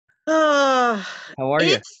Uh, How are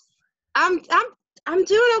you? it's I'm I'm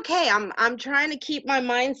doing okay. I'm trying to keep my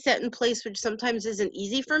mindset in place, which sometimes isn't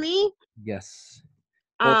easy for me. Yes.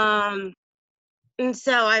 Well, Um, and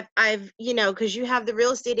so I've because you have the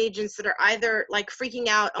real estate agents that are either like freaking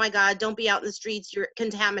out, oh my God, don't be out in the streets, you're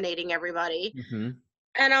contaminating everybody. mhm,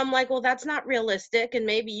 And I'm like, well, that's not realistic. And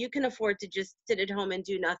maybe you can afford to just sit at home and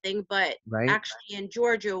do nothing. But right? actually in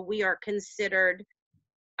Georgia,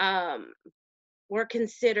 um we're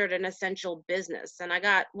considered an essential business. And I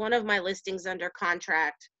got one of my listings under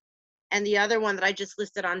contract, and the other one that I just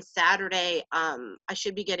listed on Saturday, I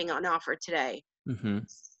should be getting an offer today. Mhm.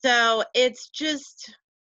 So it's just,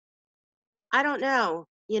 I don't know.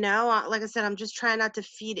 Like I said, I'm just trying not to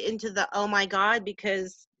feed into the oh my God,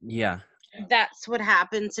 because Yeah. that's what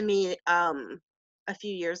happened to me a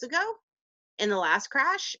few years ago in the last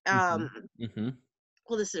crash. Mhm. Mhm.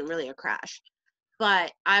 Well, this isn't really a crash,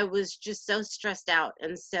 but I was just so stressed out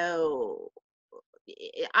and so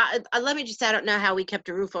let me just say, I don't know how we kept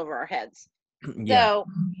a roof over our heads. Yeah. So,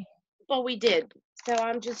 but we did. So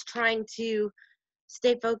I'm just trying to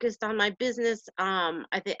stay focused on my business. I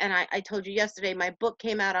think, and I told you yesterday, my book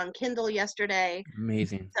came out on Kindle yesterday.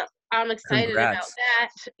 Amazing. So I'm excited about Congrats. that.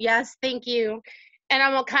 Yes, thank you. And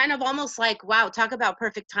I'm kind of almost like, wow, talk about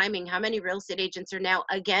perfect timing. How many real estate agents are now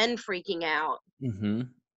again freaking out? Mhm.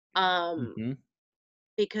 Um, Mhm.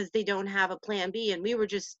 because they don't have a plan B. And we were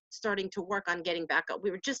just starting to work on getting back up.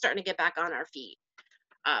 We were just starting to get back on our feet,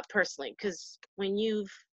 personally, because when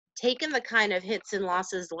you've taken the kind of hits and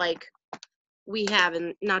losses like we have,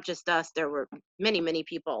 and not just us, there were many, many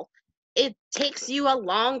people, it takes you a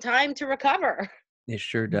long time to recover. It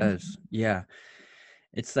sure does. Yeah.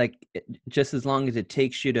 It's like just as long as it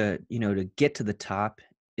takes you to, to get to the top,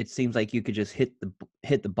 it seems like you could just hit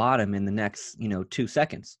the bottom in the next, 2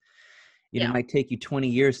 seconds. It Yeah, might take you 20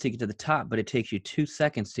 years to get to the top, but it takes you 2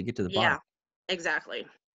 seconds to get to the bottom. yeah, exactly,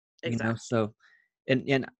 exactly. So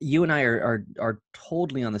and you and I are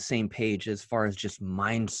totally on the same page as far as just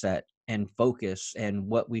mindset and focus and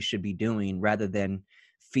what we should be doing rather than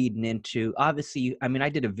feeding into obviously I mean I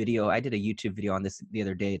did a YouTube video on this the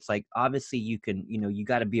other day. It's like obviously you can, you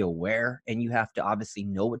got to be aware and you have to obviously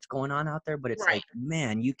know what's going on out there, but it's Right. like,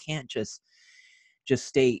 man, you can't just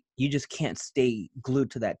stay you just can't stay glued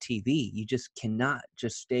to that TV. You just cannot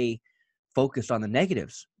just stay focused on the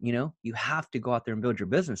negatives, you have to go out there and build your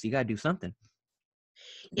business. You got to do something.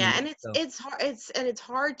 Yeah, and it's So it's hard. It's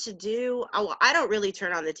hard to do. Oh, I don't really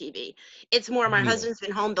turn on the TV. It's more my neither. husband's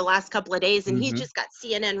been home the last couple of days, and he's Mhm. just got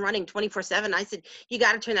CNN running 24/7. I said, "You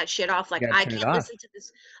got to turn that shit off. You Like gotta I turn it can't off. listen to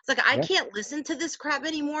this. It's like I Yep, can't listen to this crap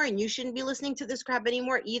anymore, and you shouldn't be listening to this crap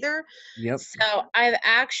anymore either." yep. So I've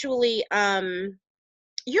actually,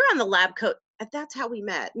 you're on the lab coat. That's how we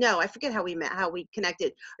met. No, I forget how we met, how we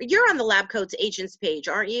connected. You're on the lab coats agents page,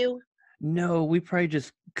 aren't you? No, we probably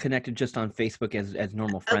just connected just on Facebook as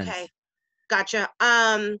normal Okay, friends. gotcha.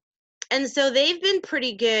 And so they've been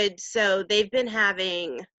pretty good. So they've been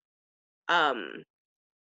having um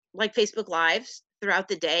like Facebook lives throughout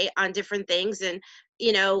the day on different things, and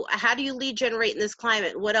how do you lead generate in this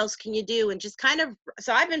climate? What else can you do? And just kind of,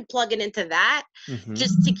 so I've been plugging into that Mhm.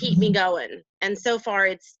 just to keep me going. And so far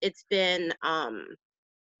it's been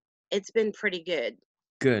pretty good.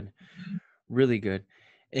 Good. Really good.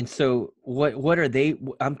 And so what are they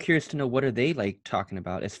I'm curious to know what are they, like, talking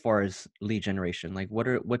about as far as lead generation? Like,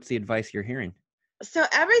 what's the advice you're hearing? So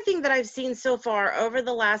everything that I've seen so far over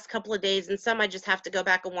the last couple of days, and some I just have to go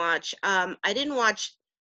back and watch. I didn't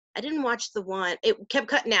watch the one. It kept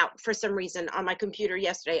cutting out for some reason on my computer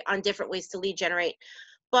yesterday on different ways to lead generate.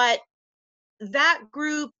 But that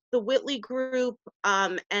group, the Whitley group,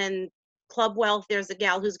 and Club Wealth, there's a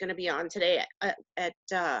gal who's going to be on today at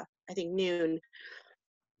I think noon.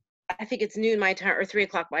 I think it's noon my time or 3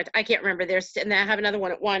 o'clock my time. I can't remember. And then I have another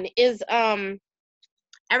one at 1. Is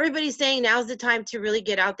everybody's saying now's the time to really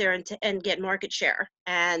get out there and get market share,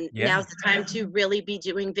 and Yeah. now's the time to really be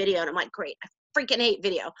doing video. And I'm like, great, I freaking hate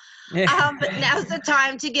video. But now's the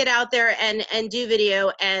time to get out there and do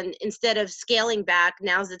video, and instead of scaling back,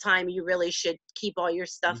 now's the time you really should keep all your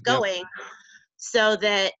stuff Yep. going, so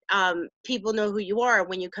that people know who you are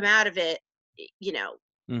when you come out of it. you know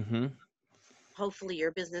Mhm. Hopefully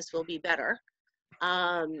your business will be better.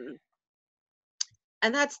 um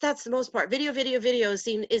and that's the most part. Video has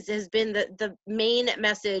been the main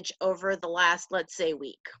message over the last, let's say,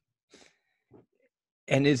 week.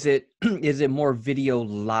 And is it is it more video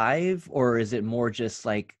live or is it more just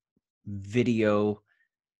like video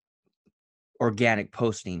organic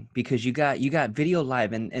posting? Because you got video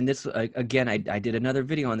live and this again I did another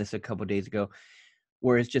video on this a couple days ago.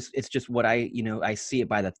 where it's just what I see it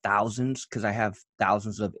by the thousands, because I have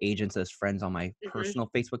thousands of agents as friends on my Hmm. personal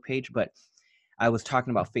Facebook page. But I was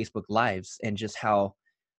talking about Facebook Lives and just how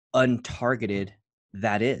untargeted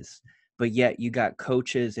that is. But yet you got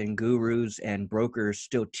coaches and gurus and brokers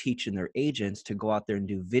still teaching their agents to go out there and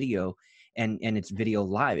do video, and it's video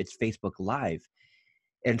live, it's Facebook Live.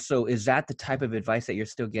 And so is that the type of advice that you're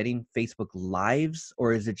still getting, Facebook Lives,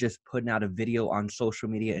 or is it just putting out a video on social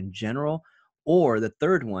media in general? Or the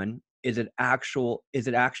third one, is it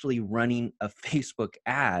actually running a Facebook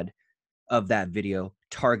ad of that video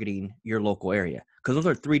targeting your local area? Because those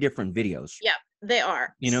are three different videos, Yeah, they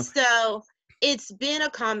are. you know? So it's been a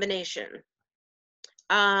combination.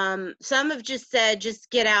 Some have just said, just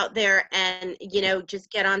get out there and,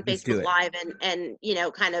 just get on Just do Facebook it. Live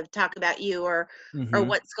and, kind of talk about you or Mhm.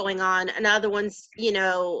 what's going on. And other ones,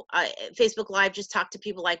 Facebook Live, just talk to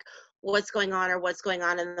people like what's going on or what's going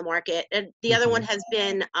on in the market. And the other one Mhm. has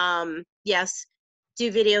been, yes,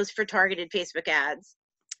 do videos for targeted Facebook ads.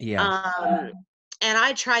 Yeah. Um, and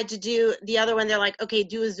I tried to do the other one. They're like, okay,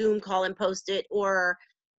 do a Zoom call and post it, or,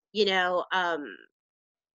 you know, um,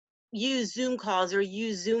 use Zoom calls or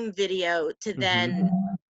use Zoom video to Mhm. then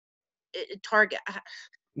target.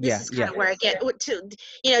 This Yeah, is kind yeah. of where I get to,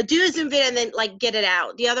 do a Zoom video and then like get it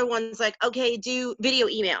out. The other one's like, okay, do video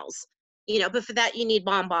emails, but for that you need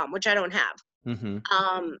bomb, which I don't have.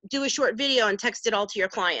 Mhm. Do a short video and text it all to your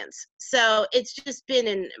clients. So it's just been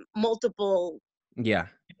in multiple, Yeah.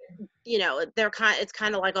 it's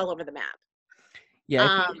kind of like all over the map. Yeah,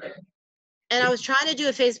 Um, and I was trying to do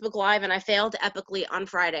a Facebook Live and I failed epically on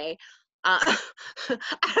Friday. I don't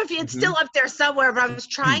know if it's still Mhm. up there somewhere, but I was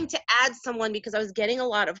trying to add someone because I was getting a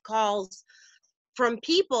lot of calls from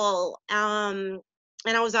people.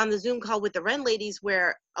 And I was on the Zoom call with the Ren ladies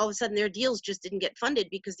where all of a sudden their deals just didn't get funded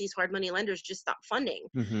because these hard money lenders just stopped funding.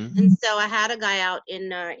 Mhm. And so I had a guy out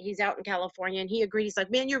he's out in California, and he agreed. He's like,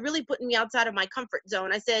 man, you're really putting me outside of my comfort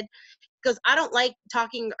zone. I said, because I don't like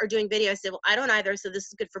talking or doing video. I said, well, I don't either. So this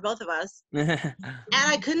is good for both of us. And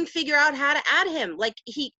I couldn't figure out how to add him. Like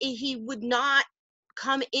he would not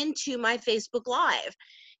come into my Facebook Live.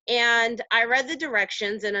 And I read the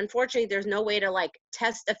directions, and unfortunately there's no way to like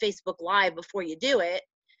test a Facebook Live before you do it.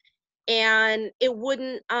 And it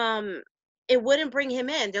wouldn't bring him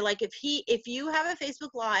in. They're like, if you have a Facebook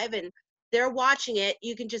Live and they're watching it,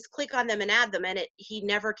 you can just click on them and add them, and he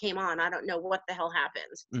never came on. I don't know what the hell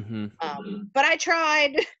happened. Mhm. But I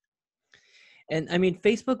tried. And I mean,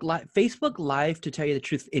 Facebook Live, to tell you the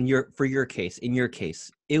truth, in your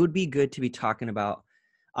case, it would be good to be talking about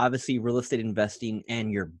obviously real estate investing and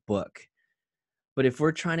your book. But if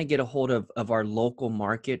we're trying to get a hold of our local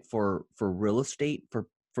market for real estate, for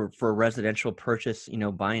residential purchase,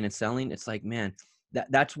 buying and selling, it's like, man,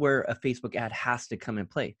 that's where a Facebook ad has to come in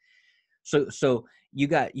play. So you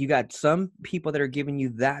got some people that are giving you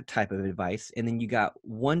that type of advice, and then you got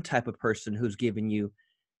one type of person who's giving you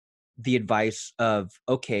the advice of,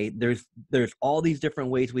 okay, there's all these different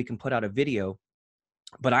ways we can put out a video,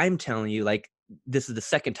 but I'm telling you, like, this is the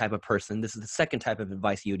second type of person, this is the second type of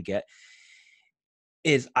advice you would get,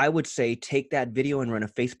 is I would say take that video and run a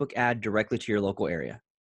Facebook ad directly to your local area.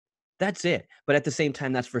 That's it. But at the same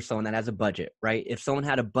time, that's for someone that has a budget, right? If someone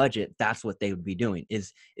had a budget, that's what they would be doing,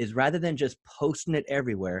 is rather than just posting it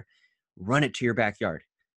everywhere, run it to your backyard.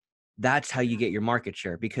 That's how you get your market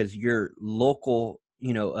share, because your local,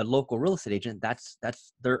 a local real estate agent, that's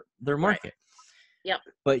their Right. market. Yep.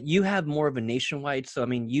 But you have more of a nationwide, so I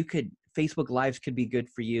mean, Facebook Lives could be good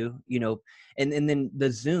for you, and then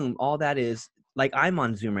the Zoom, all that is, like,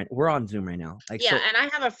 we're on Zoom right now. Like, Yeah, so and I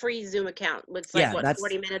have a free Zoom account. It's like yeah, what, that's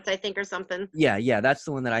 40 minutes I think or something. yeah, that's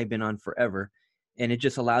the one that I've been on forever. And it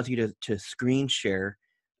just allows you to screen share,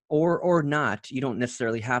 or not. You don't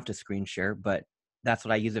necessarily have to screen share, but that's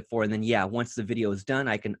what I use it for. And then, yeah, once the video is done,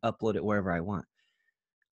 I can upload it wherever I want.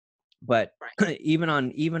 But Right. even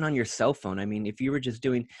on your cell phone, I mean, if you were just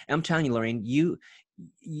doing, I'm telling you, Lorraine, you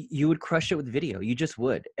would crush it with video. You just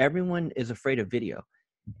would. Everyone is afraid of video,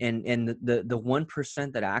 and the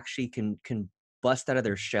 1% that actually can bust out of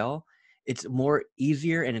their shell, it's more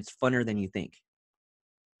easier and it's funner than you think.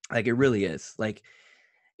 Like, it really is. Like,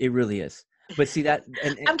 it really is. But see that,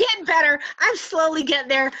 and I'm getting better. I'm slowly getting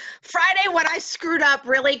there. Friday, when I screwed up,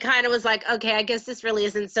 really kind of was like, okay, I guess this really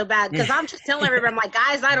isn't so bad. Because I'm just telling everybody, I'm like,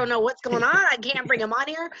 guys, I don't know what's going on. I can't bring them on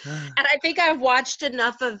here. And I think I've watched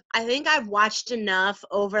enough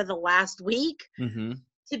over the last week mm-hmm.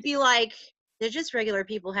 to be like, they're just regular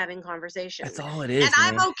people having conversations. That's all it And is,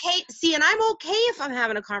 man. I'm okay. See, and I'm okay if I'm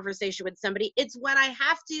having a conversation with somebody. It's when I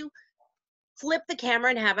have to flip the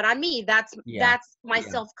camera and have it on me. That's Yeah, my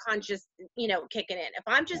self-conscious, kicking in. If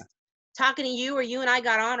I'm yeah. just talking to you, or you and I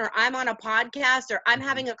got on, or I'm on a podcast, or I'm Mhm.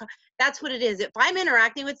 having that's what it is. If I'm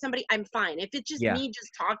interacting with somebody, I'm fine. If it's just Yeah. me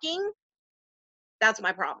just talking, that's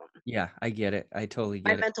my problem, Yeah, I get it. I totally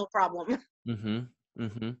my get it. mental problem. Mhm.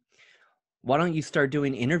 Mhm. Why don't you start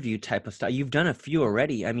doing interview type of stuff? You've done a few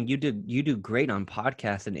already. I mean, you do great on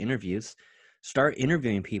podcasts and interviews. Start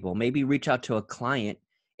interviewing people. Maybe reach out to a client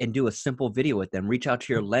and do a simple video with them. Reach out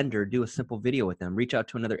to your lender, do a simple video with them. Reach out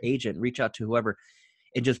to another agent, reach out to whoever,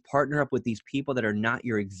 and just partner up with these people that are not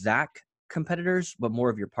your exact competitors, but more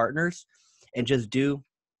of your partners, and just do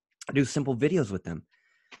simple videos with them.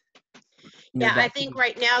 Yeah, I That could think be.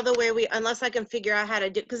 right now the way unless I can figure out how to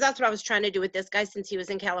do, because that's what I was trying to do with this guy since he was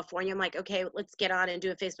in California. I'm like, okay, let's get on and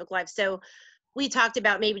do a Facebook Live. So we talked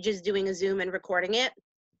about maybe just doing a Zoom and recording it.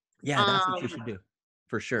 Yeah, that's what you Um, should do.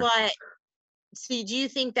 For sure. but see, do you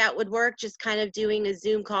think that would work? Just kind of doing a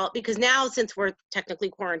Zoom call, because now since we're technically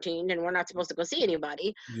quarantined and we're not supposed to go see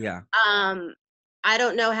anybody, Yeah. um, I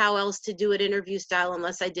don't know how else to do it interview style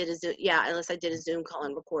unless I did a Zoom. Yeah, unless I did a Zoom call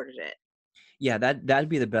and recorded it. Yeah, that'd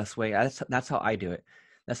be the best way. That's how I do it.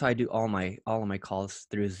 That's how I do all of my calls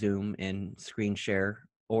through Zoom and screen share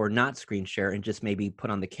or not screen share and just maybe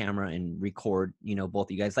put on the camera and record, both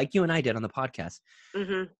of you guys like you and I did on the podcast,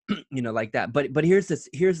 Hmm. like that. But here's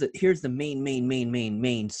the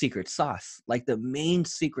main secret sauce. Like the main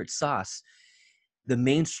secret sauce, the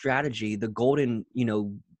main strategy, the golden,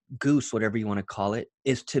 goose, whatever you want to call it,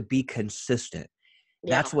 is to be consistent.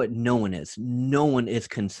 Yeah, That's what no one is. No one is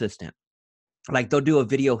consistent. Like they'll do a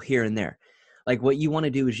video here and there. Like what you want to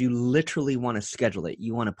do is you literally want to schedule it.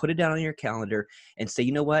 You want to put it down on your calendar and say,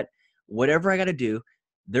 you know what? Whatever I got to do,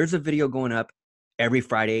 there's a video going up every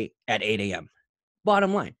Friday at 8 a.m.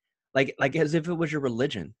 Bottom line. Like as if it was your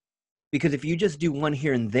religion. Because if you just do one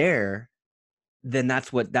here and there, then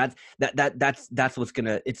that's what's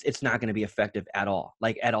gonna it's not gonna be effective at all,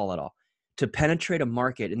 like at all to penetrate a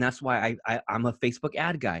market. And that's why I'm a Facebook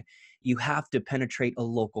ad guy. You have to penetrate a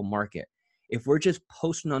local market. If we're just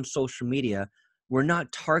posting on social media, we're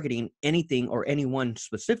not targeting anything or anyone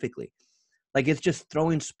specifically. Like it's just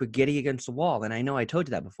throwing spaghetti against the wall. And I know I told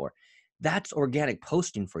you that before. That's organic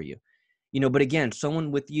posting for you. But again,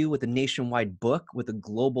 someone with you with a nationwide book, with a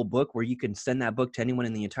global book where you can send that book to anyone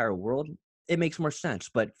in the entire world, it makes more sense.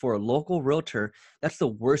 But for a local realtor, that's the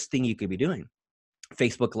worst thing you could be doing.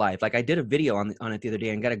 Facebook Live. Like I did a video on it the other day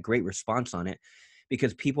and got a great response on it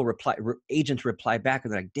because agents reply back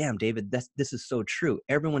and they're like, damn, David, this is so true.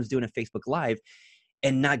 Everyone's doing a Facebook Live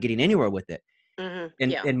and not getting anywhere with it. hmm,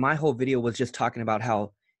 And yeah. and my whole video was just talking about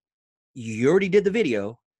how you already did the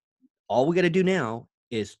video. All we got to do now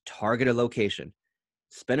is target a location,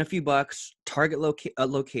 spend a few bucks, target a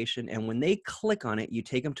location, and when they click on it, you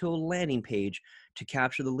take them to a landing page to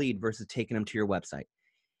capture the lead versus taking them to your website.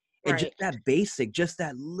 And Right. just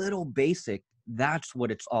that little basic, that's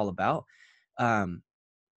what it's all about. Um,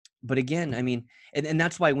 but again, I mean, and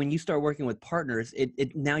that's why when you start working with partners,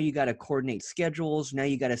 it now you got to coordinate schedules. Now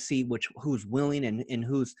you got to see who's willing and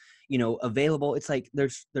who's, available. It's like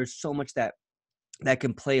there's so much that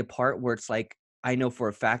can play a part where it's like, I know for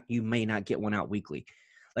a fact you may not get one out weekly.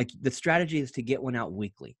 Like the strategy is to get one out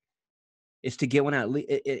weekly. Is to get one out.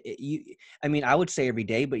 I mean, I would say every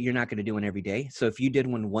day, but you're not going to do one every day. So if you did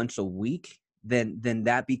one once a week, then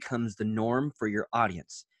that becomes the norm for your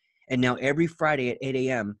audience. And now every Friday at 8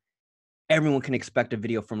 a.m., everyone can expect a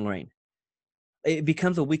video from Lorraine. It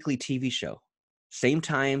becomes a weekly TV show. Same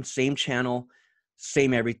time, same channel,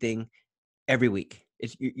 same everything every week.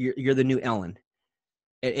 You're the new Ellen.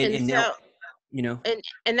 And And now, so, you know,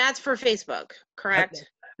 and that's for Facebook, that, correct?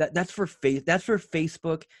 that's for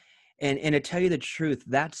Facebook. And to tell you the truth,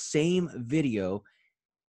 that same video,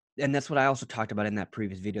 and that's what I also talked about in that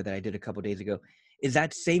previous video that I did a couple days ago, is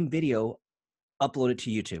that same video uploaded to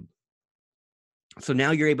YouTube. So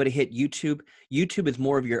now you're able to hit YouTube. YouTube is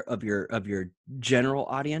more of your general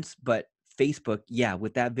audience, but Facebook, yeah,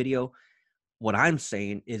 with that video, what I'm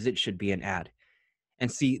saying is it should be an ad.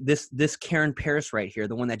 And see this Karen Paris right here,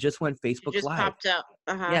 the one that just went It Facebook just Live. popped up.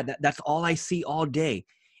 Uh-huh. Yeah, that's all I see all day.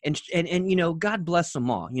 And God bless them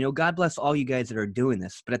all. God bless all you guys that are doing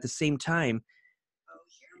this. But at the same time,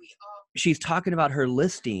 she's talking about her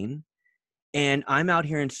listing, and I'm out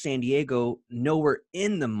here in San Diego, nowhere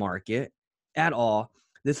in the market at all.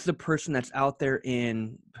 This is a person that's out there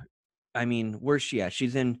in, I mean, where's she at?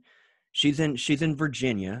 She's in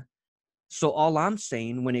Virginia. So all I'm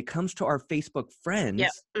saying when it comes to our Facebook Yep. friends,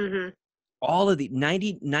 Hmm. all of the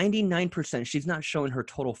 99%, she's not showing her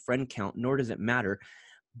total friend count, nor does it matter.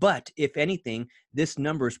 But if anything, this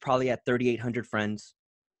number is probably at 3,800 friends.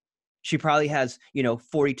 She probably has,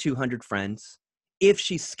 4,200 friends. If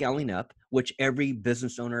she's scaling up, which every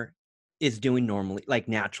business owner is doing normally, like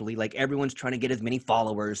naturally, like everyone's trying to get as many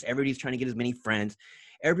followers, everybody's trying to get as many friends.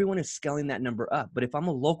 Everyone is scaling that number up. But if I'm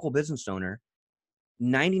a local business owner,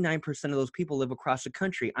 99% of those people live across the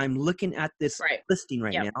country. I'm looking at this Right. listing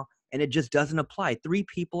right Yep. now and it just doesn't apply. 3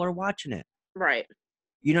 people are watching it. Right.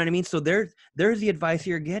 You know what I mean? So there's the advice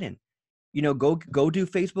you're getting. You know, go do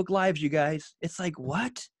Facebook Lives, you guys. It's like,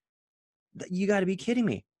 what? You got to be kidding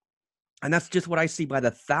me. And that's just what I see by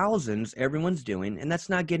the thousands everyone's doing, and that's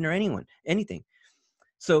not getting her anything.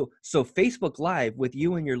 So Facebook Live with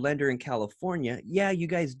you and your lender in California, yeah, you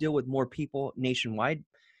guys deal with more people nationwide,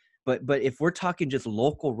 but if we're talking just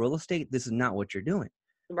local real estate, this is not what you're doing.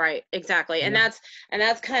 Right, exactly. You And know?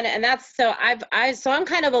 that's kind of, and that's, so I'm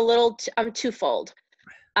kind of a little, I'm twofold.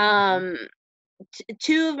 Mhm. Um,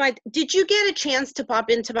 two of my, did you get a chance to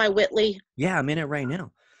pop into my Whitley? Yeah, I'm in it right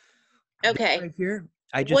now. This Okay. right here,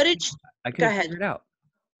 What did you, I go couldn't ahead. figure it out.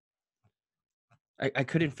 I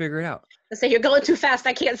couldn't figure it out. I say you're going too fast.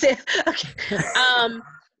 I can't say. Okay. Um,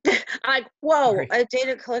 I'm like, whoa, Sorry. a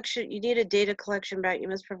data collection. You need a data collection back. You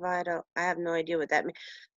must provide a. I have no idea what that means.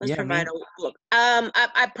 Must Yeah, provide man. a look.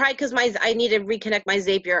 I probably, because I need to reconnect my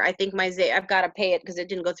Zapier. I think I've got to pay it because it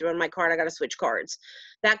didn't go through on my card. I got to switch cards.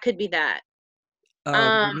 That could be that.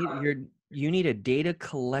 Um, You need a data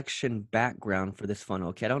collection background for this funnel.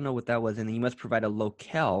 Okay, I don't know what that was, and then you must provide a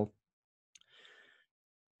locale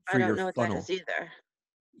I for don't your know what that is funnel. either.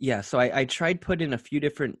 Yeah, so I tried putting in a few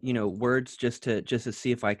different, words just to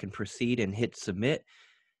see if I can proceed and hit submit,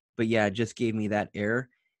 but yeah, it just gave me that error.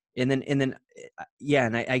 And then yeah,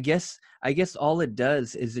 and I guess all it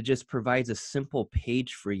does is it just provides a simple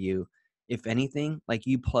page for you. If anything, like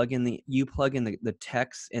you plug in the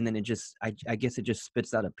text and then I guess it just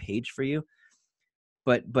spits out a page for you.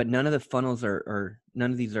 But none of the funnels are none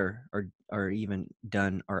of these are even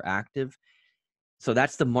done or active. So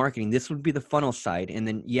that's the marketing. This would be the funnel side. And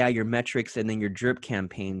then, yeah, your metrics and then your drip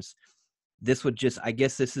campaigns. This would just, I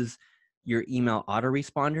guess this is your email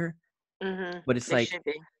autoresponder, but it's They like, should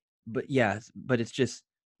be. but yeah, but it's just,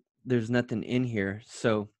 there's nothing in here.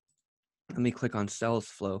 So let me click on sales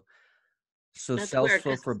flow. So That's sales weird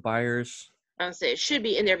flow because for buyers. I'll say it should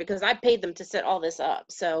be in there because I paid them to set all this up.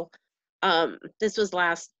 So, this was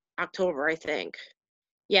last October, I think.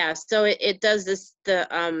 Yeah, so it does this,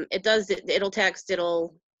 it does it, it'll text,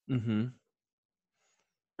 Mm-hmm.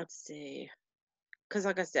 let's see. Because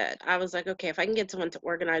like I said, I was like, okay, if I can get someone to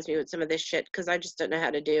organize me with some of this shit, because I just don't know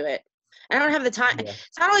how to do it. I don't have the time. Yeah.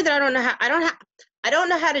 It's not only that I don't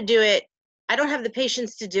know how to do it. I don't have the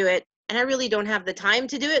patience to do it, and I really don't have the time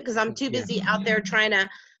to do it because I'm too Yeah. busy out there trying to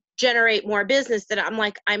generate more business. That I'm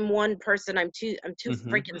like, I'm one person. I'm too Mm-hmm.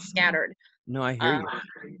 freaking scattered. No, I hear Um,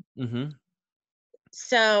 you. Mm-hmm.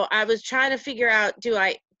 so I was trying to figure out, do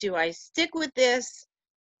I stick with this?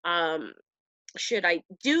 Um, should I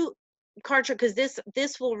do Kartra? Because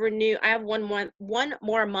this will renew. I have one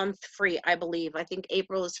more month free, I believe. I think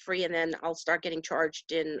April is free, and then I'll start getting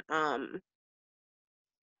charged in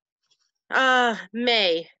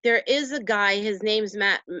May. There is a guy, his name's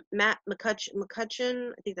Matt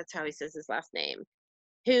McCutcheon, I think that's how he says his last name,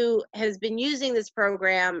 who has been using this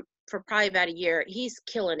program for probably about a year. He's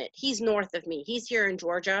killing it. He's north of me. He's here in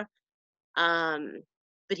Georgia. Um,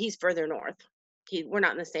 but he's further north. We're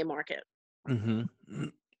not in the same market. Mm-hmm.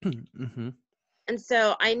 Mm-hmm. And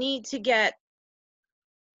so I need to get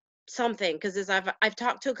something, because as I've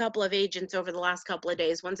talked to a couple of agents over the last couple of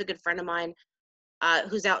days. One's a good friend of mine,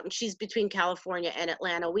 who's out, and she's between California and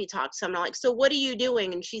Atlanta. We talked, so I'm like, so what are you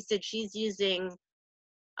doing? And she said she's using,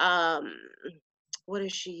 um what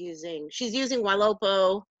is she using? She's using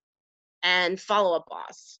Ylopo and Follow Up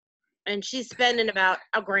Boss, and she's spending about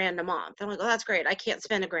 $1,000 a month. I'm like, oh, that's great. I can't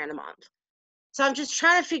spend $1,000 a month. So I'm just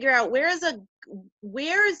trying to figure out where is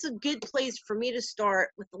a good place for me to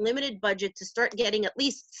start with a limited budget to start getting at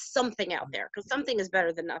least something out there, because something is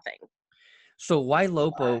better than nothing. So why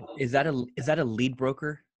Lopo? Is that a lead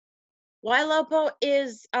broker? Ylopo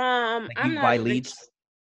is, Like I'm you not buy even, leads?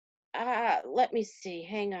 let me see,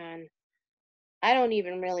 hang on. I don't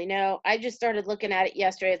even really know. I just started looking at it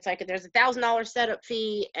yesterday. It's like there's $1,000 setup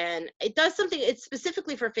fee, and it does something. It's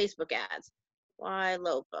specifically for Facebook ads.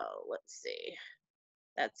 Ylopo, let's see.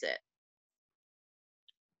 That's it.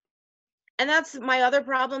 And that's my other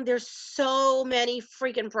problem. There's so many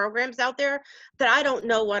freaking programs out there that I don't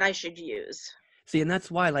know what I should use. See, and that's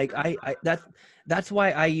why, like, that's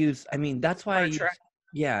why I use. I mean, that's why I Kartra. use.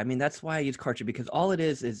 Yeah, I mean, that's why I use Kartra, because all it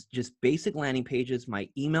is just basic landing pages, my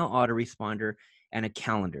email autoresponder, and a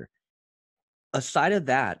calendar. Aside of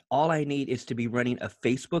that, all I need is to be running a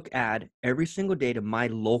Facebook ad every single day to my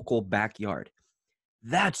local backyard.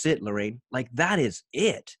 That's it, Lorraine. Like, that is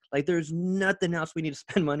it. Like, there's nothing else we need to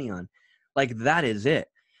spend money on. Like that is it.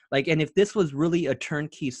 Like, and if this was really a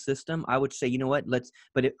turnkey system, I would say, you know what,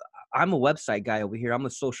 I'm a website guy over here. I'm a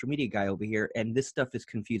social media guy over here. And this stuff is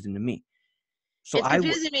confusing to me. So It's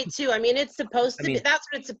confusing me too. I mean, it's supposed I to be, mean, that's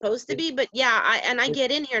what it's supposed to it, be, but yeah, I it,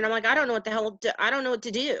 get in here and I'm like, I don't know what the hell I don't know what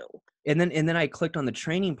to do. and then I clicked on the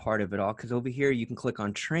training part of it all, because over here you can click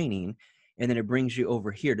on training, and then it brings you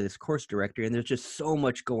over here to this course directory, and there's just so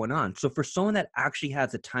much going on. So for someone that actually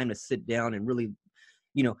has the time to sit down and really,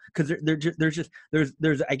 because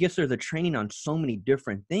there's I guess there's a training on so many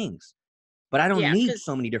different things, but I don't Yeah, need because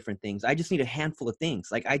so many different things. I just need a handful of things.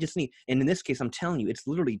 Like I just need, and in this case, I'm telling you, it's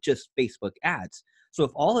literally just Facebook ads. So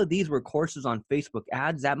if all of these were courses on Facebook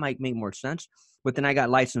ads, that might make more sense. But then I got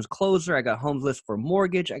licensed closer, I got homes list for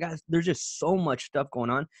mortgage, there's just so much stuff going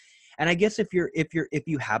on. And I guess if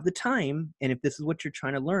you have the time, and if this is what you're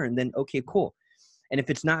trying to learn, then okay, cool. And if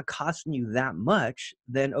it's not costing you that much,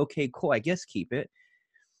 then okay, cool. I guess keep it.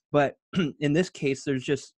 But in this case, there's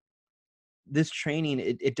just this training.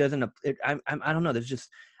 It doesn't. I don't know. There's just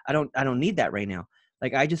I don't need that right now.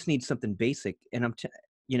 Like I just need something basic, and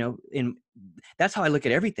and that's how I look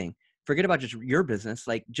at everything. Forget about just your business,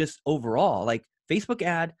 like just overall, like Facebook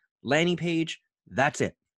ad, landing page. That's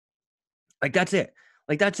it. Like that's it.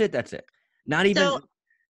 Like that's it. That's it. Not so even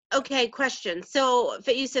okay, question. So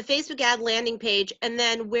you said Facebook ad landing page, and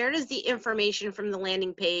then where does the information from the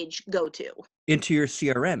landing page go to? into your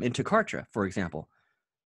CRM, into Kartra, for example.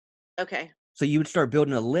 Okay. So you would start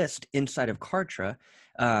building a list inside of Kartra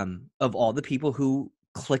of all the people who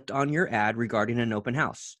clicked on your ad regarding an open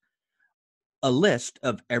house. A list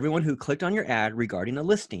of everyone who clicked on your ad regarding a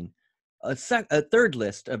listing. A third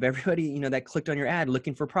list of everybody that clicked on your ad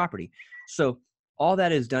looking for property. So all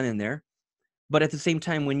that is done in there. But at the same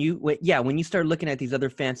time, when you start looking at these other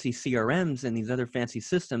fancy CRMs and these other fancy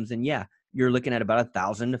systems, and you're looking at about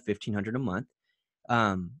 $1,000 to $1,500 a month.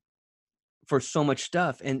 For so much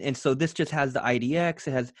stuff. And so this just has the IDX,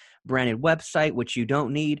 it has branded website, which you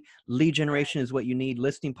don't need. Lead Right. generation is what you need.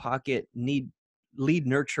 Listing pocket, need lead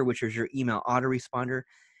nurture, which is your email autoresponder,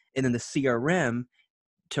 and then the CRM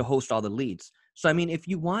to host all the leads. So I mean, if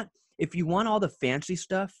you want all the fancy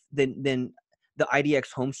stuff, then the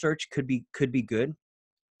IDX home search could be good.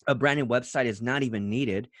 A branded website is not even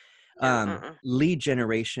needed. No. Lead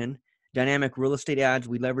generation, dynamic real estate ads.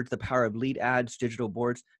 We leverage the power of lead ads, digital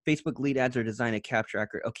boards. Facebook lead ads are designed to capture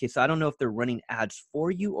accurate. Okay, so I don't know if they're running ads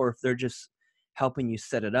for you or if they're just helping you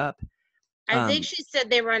set it up. I think Um, she said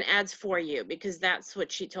they run ads for you because that's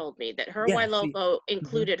what she told me, that her yeah, Y logo mhm.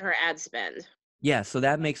 included her ad spend. Yeah, so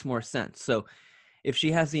that makes more sense. So if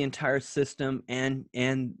she has the entire system and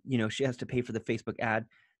she has to pay for the Facebook ad,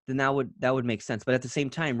 then that would make sense. But at the same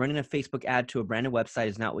time, running a Facebook ad to a branded website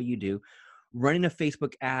is not what you do. Running a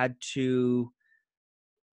Facebook ad to,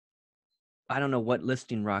 I don't know what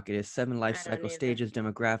listing rocket is, 7 life I don't cycle either. stages,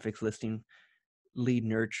 demographics, listing, lead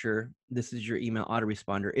nurture. This is your email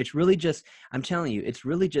autoresponder. It's really just, I'm telling you, it's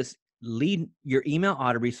really just lead your email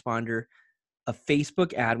autoresponder, a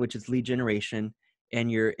Facebook ad, which is lead generation,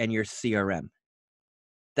 and your CRM.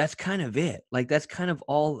 That's kind of it. Like that's kind of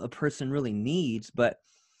all a person really needs. But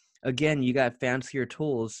again, you got fancier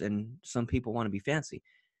tools, and some people want to be fancy.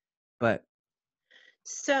 But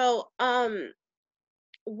So,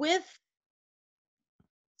 with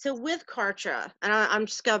with Kartra, and I'm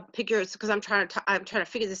just gonna pick yours because I'm trying to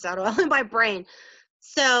figure this out all in my brain.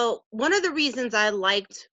 So one of the reasons I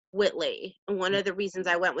liked Whitley, and one of the reasons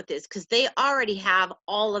I went with this, because they already have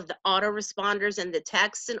all of the autoresponders and the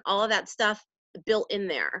text and all of that stuff built in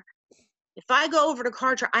there. If I go over to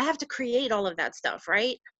Kartra, I have to create all of that stuff,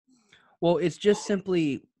 right? well, it's just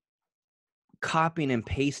simply copying and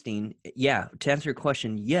pasting. Yeah, to answer your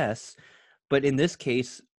question, yes. But in this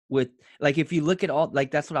case, with like if you look at all,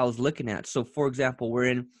 like that's what I was looking at. So for example,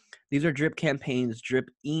 these are drip campaigns, drip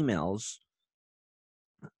emails.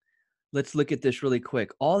 Let's look at this really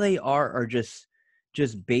quick. All they are just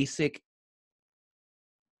basic.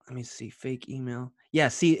 Let me see, fake email. Yeah,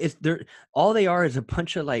 see, it's they're all they are is a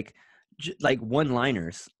bunch of like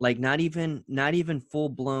one-liners, like not even full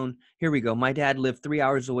blown. Here we go. My dad lived 3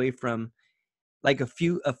 hours away from, like a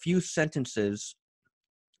few sentences,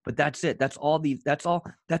 but that's it. That's all the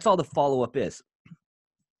follow-up is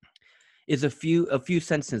a few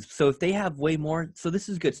sentences. So if they have way more, so this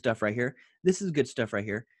is good stuff right here. This is good stuff right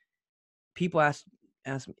here. People ask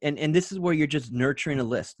me, and this is where you're just nurturing a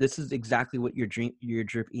list. This is exactly what your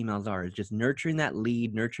drip emails are, is just nurturing that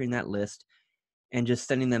lead, nurturing that list, and just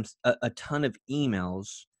sending them a ton of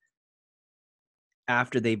emails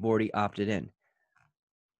after they've already opted in.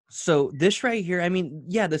 So this right here, I mean,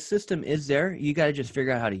 yeah, the system is there. You got to just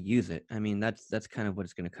figure out how to use it. I mean, that's kind of what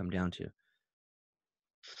it's going to come down to.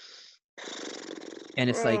 And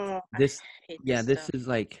it's like Oh, I this, hate this yeah, this stuff. is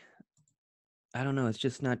like, I don't know, it's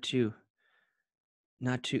just not too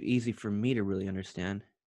easy for me to really understand.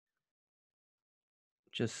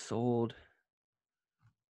 Just sold.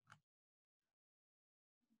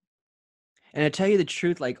 And to tell you the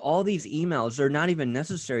truth, like all these emails, they're not even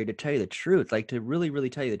necessary to tell you the truth. Like to really, really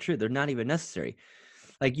tell you the truth, they're not even necessary.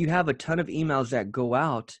 Like you have a ton of emails that go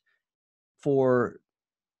out for,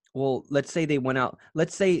 well, let's say they went out.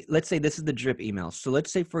 Let's say this is the drip email. So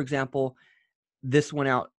let's say, for example, this went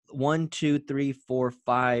out 1, 2, 3, 4,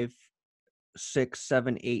 5, 6,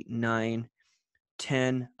 7, 8, 9,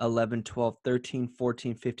 10, 11, 12, 13,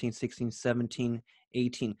 14, 15, 16, 17,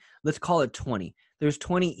 18. Let's call it 20. There's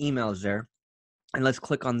 20 emails there. And let's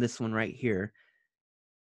click on this one right here.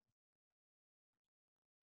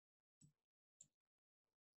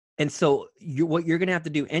 And so what you're going to have to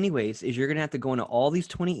do anyways is you're going to have to go into all these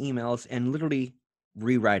 20 emails and literally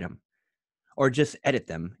rewrite them or just edit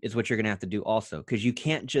them is what you're going to have to do also, because you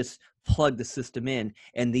can't just plug the system in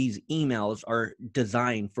and these emails are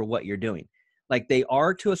designed for what you're doing. Like they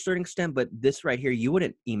are to a certain extent, but this right here, you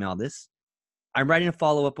wouldn't email this. I'm writing a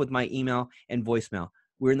follow-up with my email and voicemail.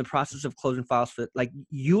 We're in the process of closing files for, like,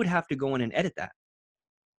 you would have to go in and edit that.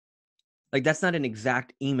 Like that's not an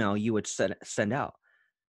exact email you would send out.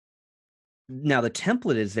 Now the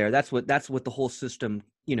template is there. That's what the whole system,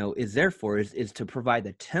 is there for, is to provide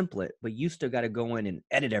the template, but you still got to go in and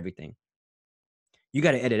edit everything. You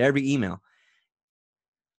got to edit every email.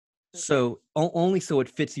 Okay. So only so it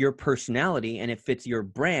fits your personality and it fits your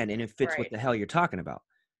brand and it fits what Right. the hell you're talking about.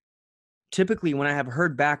 Typically, when I have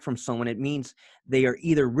heard back from someone, it means they are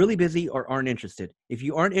either really busy or aren't interested. If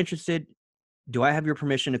you aren't interested, do I have your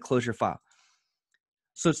permission to close your file?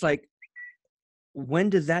 So it's like, when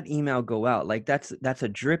does that email go out? Like that's a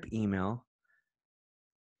drip email.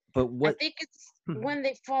 But I what? think it's when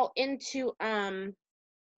they fall into and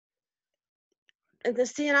I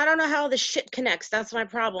don't know how the shit connects. That's my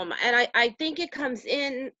problem. And I think it comes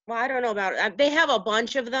in. Well, I don't know about it. They have a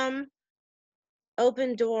bunch of them.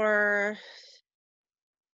 Open door.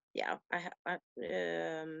 Yeah,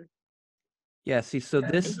 Yeah, see, so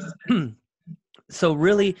this, so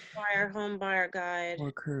really, home buyer guide,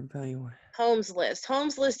 or current value. homes list.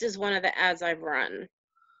 Homes list is one of the ads I've run.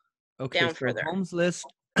 Okay, Down so further. homes list.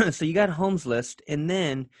 So you got homes list, and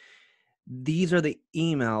then these are the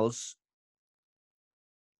emails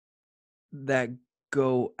that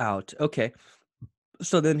go out. Okay,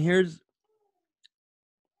 so then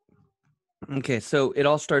okay, so it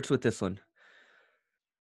all starts with this one.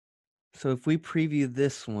 So if we preview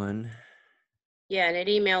this one, Yeah, and it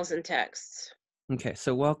emails and texts. okay,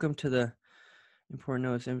 so welcome to the important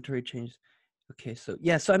notes, inventory changes. Okay, so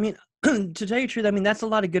yeah, so I mean, to tell you the truth, I mean, that's a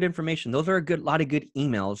lot of good information. Those are a lot of good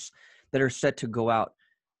emails that are set to go out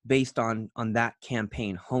based on that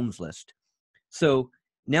campaign, homes list. So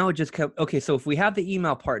now it just kept, okay, so if we have the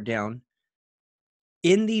email part down,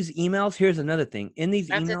 in these emails, here's another thing. In these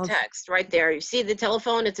That's a emails, text right there. You see the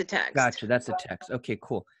telephone? It's a text. gotcha, that's a text. Okay,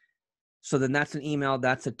 cool. So then that's an email,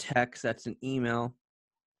 that's a text, that's an email,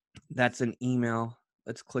 that's an email.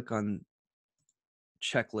 Let's click on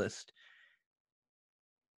checklist.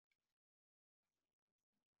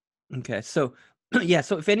 Okay, so yeah,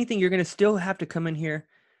 so if anything, you're going to still have to come in here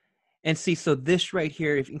and see. So this right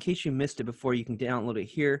here, if in case you missed it before, you can download it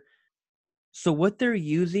here. So what they're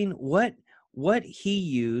using, what he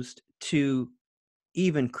used to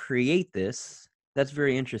even create this, that's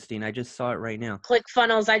very interesting. I just saw it right now.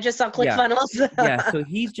 ClickFunnels. I just saw Yeah. ClickFunnels. Yeah, so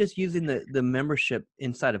he's just using the membership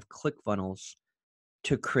inside of ClickFunnels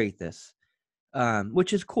to create this,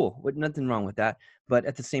 which is cool. Nothing wrong with that. But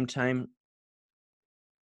at the same time,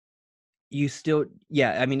 you still,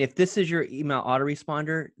 yeah, I mean, if this is your email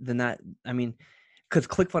autoresponder, then that, I mean, because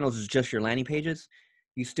ClickFunnels is just your landing pages,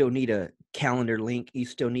 you still need a calendar link. You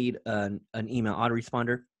still need an email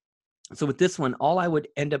autoresponder. So with this one, all I would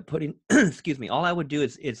end up putting, excuse me, all I would do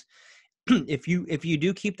is if you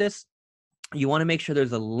do keep this, you want to make sure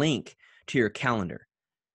there's a link to your calendar.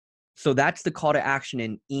 So that's the call to action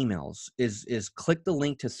in emails is click the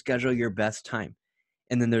link to schedule your best time.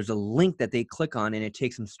 And then there's a link that they click on and it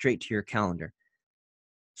takes them straight to your calendar.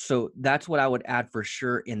 So that's what I would add for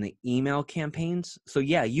sure in the email campaigns. So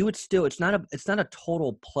yeah, you would still, it's not a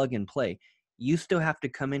total plug and play. You still have to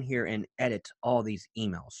come in here and edit all these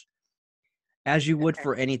emails as you would Okay.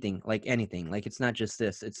 for anything. Like it's not just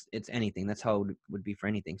this, it's anything. That's how it would be for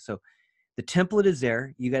anything. So the template is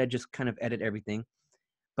there. You got to just kind of edit everything.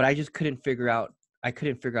 But I just couldn't figure out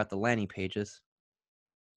the landing pages.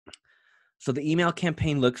 So the email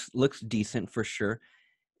campaign looks decent for sure.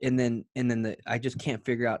 And then I just can't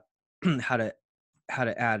figure out how to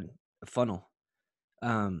add a funnel.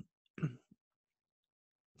 Um,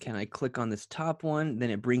 can I click on this top one? Then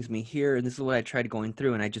it brings me here. And this is what I tried going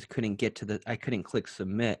through, and I just couldn't get to I couldn't click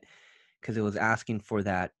submit because it was asking for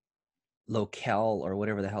that locale or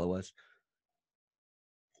whatever the hell it was.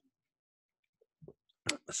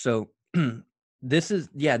 So this is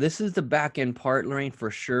the back end part, Lorraine, for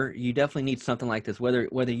sure. You definitely need something like this, whether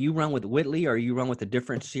you run with Whitley or you run with a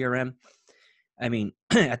different CRM. I mean,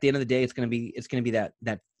 at the end of the day, it's gonna be that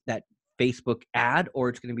Facebook ad, or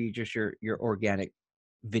it's gonna be just your organic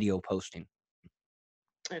video posting.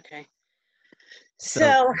 Okay. So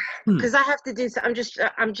So, because I have to do, so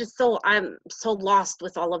I'm so lost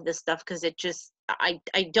with all of this stuff because it just, I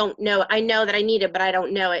don't know. I know that I need it, but I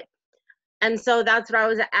don't know it. And so that's what I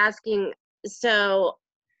was asking. So,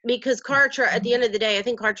 because Kartra, at the end of the day, I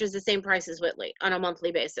think Kartra is the same price as Whitley on a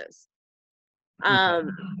monthly basis. okay.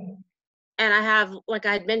 Um, and I have, like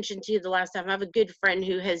I had mentioned to you the last time, I have a good friend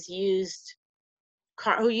who has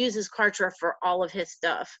who uses Kartra for all of his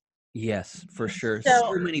stuff. Yes, for sure. So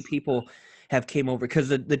So, many people have came over because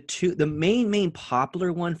the main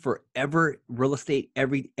popular one for real estate,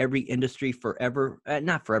 every industry forever,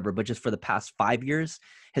 not forever, but just for the past 5 years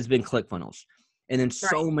has been ClickFunnels. And then right,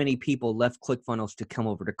 so many people left ClickFunnels to come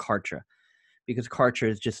over to Kartra because Kartra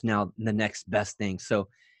is just now the next best thing. So,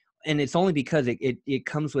 and it's only because it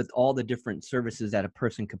comes with all the different services that a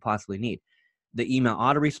person could possibly need. The email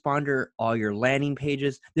autoresponder, all your landing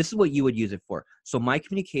pages. This is what you would use it for. So My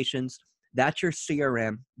Communications, that's your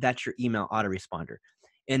CRM, that's your email autoresponder.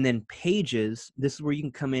 And then pages, this is where you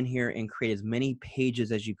can come in here and create as many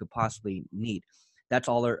pages as you could possibly need. That's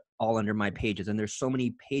all under My Pages. And there's so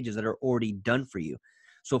many pages that are already done for you.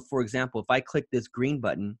 So for example, if I click this green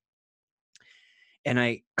button, and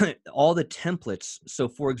I all the templates. So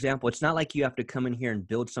for example, it's not like you have to come in here and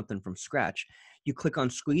build something from scratch. You click on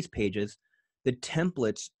squeeze pages, the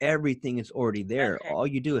templates, everything is already there. okay, All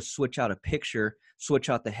you do is switch out a picture,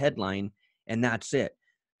 switch out the headline, and that's it.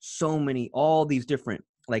 So many, all these different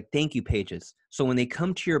like thank you pages. So when they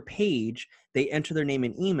come to your page, they enter their name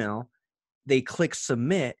and email, they click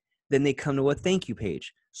submit, then they come to a thank you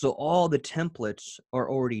page. So all the templates are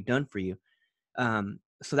already done for you.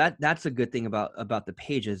 So that's a good thing about the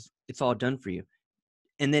pages. It's all done for you.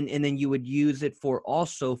 And then you would use it for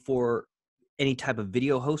also for any type of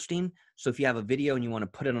video hosting. So if you have a video and you want to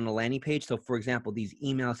put it on a landing page, so for example, these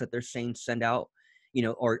emails that they're saying send out,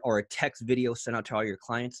 or a text video sent out to all your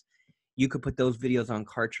clients, you could put those videos on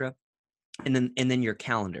Kartra, and then your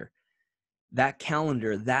calendar. That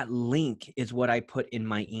calendar, that link is what I put in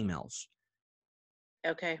my emails.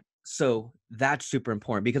 okay, So that's super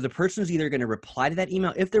important because the person's either going to reply to that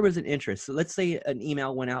email if there was an interest. So let's say an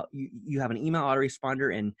email went out, you have an email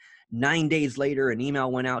autoresponder, and 9 days later, an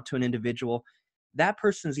email went out to an individual. That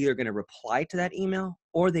person's either going to reply to that email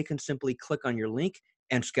or they can simply click on your link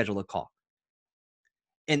and schedule a call.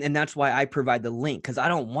 And that's why I provide the link, because I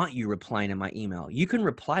don't want you replying to my email. You can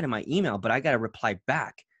reply to my email, but I got to reply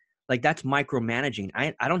back. Like that's micromanaging.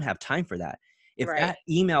 I don't have time for that. If right. that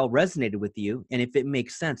email resonated with you and if it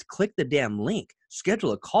makes sense, click the damn link,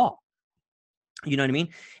 schedule a call. You know what I mean?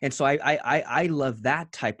 And so I love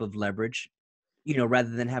that type of leverage, rather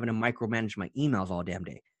than having to micromanage my emails all damn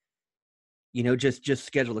day. Just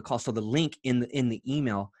schedule the call. So the link in the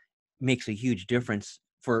email makes a huge difference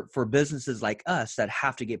for businesses like us that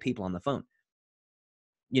have to get people on the phone.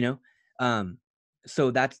 you know um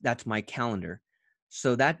so that's my calendar.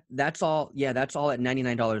 So that's all. Yeah, that's all at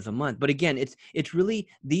 $99 a month. But again, it's really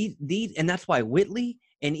these, and that's why Whitley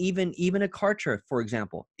and even a Kartra, for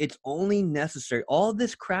example, it's only necessary, all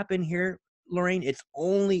this crap in here, Lorraine, it's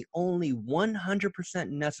only 100%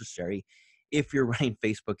 necessary if you're running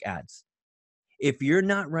Facebook ads. If you're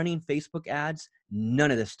not running Facebook ads,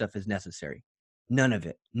 none of this stuff is necessary. None of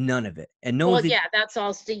it. And no Well, one's yeah, that's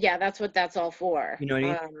all. Yeah, that's what that's all for. you know what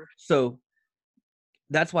I mean? So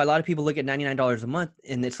that's why a lot of people look at $99 a month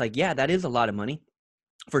and it's like, yeah, that is a lot of money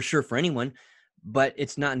for sure for anyone, but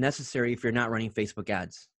it's not necessary if you're not running Facebook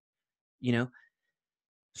ads, you know?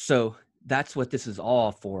 So that's what this is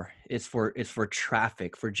all for. It's for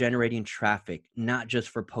traffic, for generating traffic, not just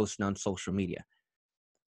for posting on social media,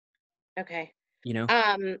 Okay. you know?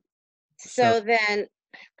 Um. So So then,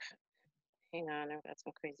 hang on, I've got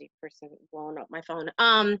some crazy person blowing up my phone.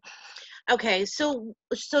 Okay. So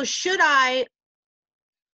should I?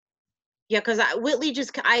 Yeah, because Whitley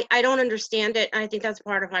just I don't understand it. And I think that's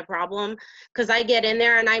part of my problem because I get in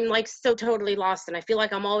there and I'm like so totally lost and I feel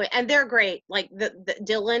like I'm always, and they're great. Like the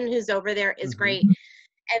Dylan who's over there is mhm. great.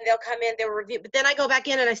 and they'll come in, they'll review, but then I go back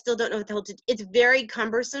in and I still don't know what the hell to do. It's very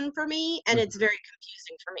cumbersome for me and it's Mhm. very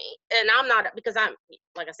confusing for me. And I'm not, because I'm,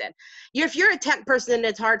 like I said, if you're a temp person and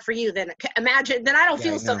it's hard for you, then imagine, then I don't Yeah, I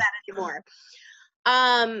feel so know. bad anymore.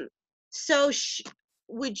 Um, so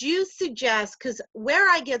would you suggest, because where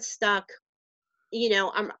I get stuck,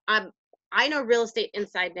 I know real estate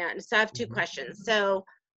inside now, and so I have two Mhm. questions. So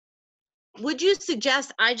would you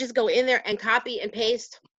suggest I just go in there and copy and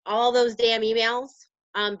paste all those damn emails?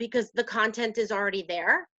 Because the content is already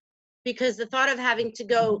there. Because the thought of having to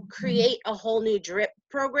go create a whole new drip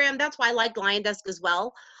program, that's why I like Lion Desk as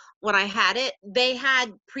well. When I had it, they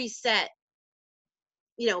had preset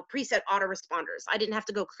autoresponders. I didn't have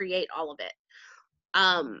to go create all of it.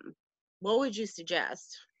 Um, what would you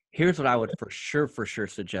suggest? Here's what I would for sure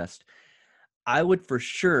suggest. I would for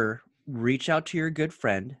sure reach out to your good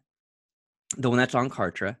friend, the one that's on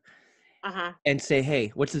Kartra, Uh-huh. and say, "Hey,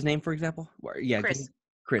 what's his name, for example?" Yeah, give me Chris.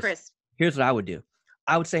 Chris. Chris. Here's what I would do.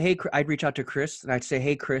 I would say, "Hey," I'd reach out to Chris and I'd say,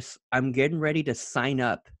 "Hey, Chris, I'm getting ready to sign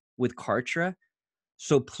up with Kartra,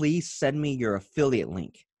 so please send me your affiliate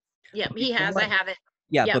link." Yep, But he has. I before I, have it.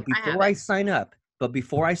 yeah, Yep, but I have before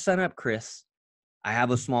it. I sign up, Chris, I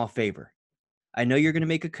have a small favor. I know you're going to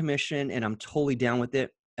make a commission and I'm totally down with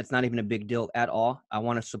it. It's not even a big deal at all. I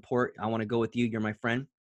want to support, I want to go with you. You're my friend.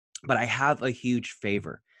 But I have a huge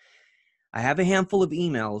favor. I have a handful of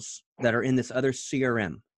emails that are in this other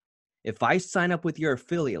CRM. If I sign up with your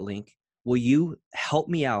affiliate link, will you help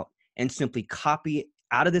me out and simply copy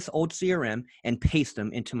out of this old CRM and paste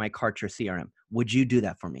them into my Kartra CRM? Would you do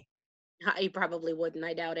that for me? He probably wouldn't.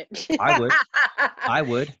 I doubt it. I would. I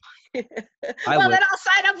would. I Well, would. then I'll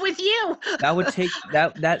sign up with you. That would take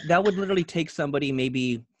that would literally take somebody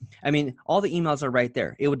maybe, I mean, all the emails are right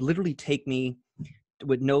there. It would literally take me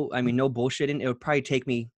with no, I mean, no bullshitting. It would probably take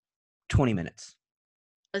me 20 minutes.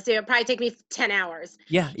 Let's see, it'll probably take me 10 hours.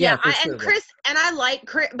 Yeah, Yeah, yeah, for and sure it would. Chris, and I like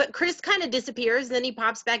Chris, but Chris kind of disappears, then he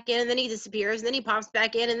pops back in, and then he disappears, and then he pops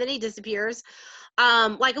back in, and then he disappears.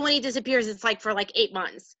 Like when he disappears, it's like for like 8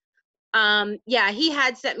 months. Yeah, he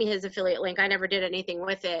had sent me his affiliate link. I never did anything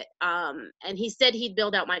with it. And he said he'd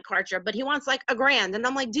build out my Kartra, but he wants like $1,000. And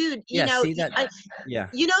I'm like, dude, Yeah, see that? Yeah.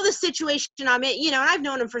 the situation I'm in, and I've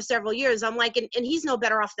known him for several years. I'm like, and he's no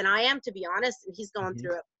better off than I am, to be honest. And he's going Mhm.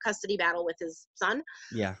 through a custody battle with his son,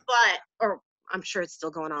 Yeah. or I'm sure it's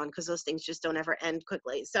still going on because those things just don't ever end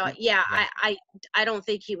quickly. So Mm, yeah, yeah. I don't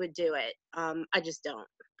think he would do it. I just don't.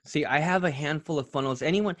 See, I have a handful of funnels.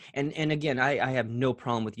 Anyone, and again, I have no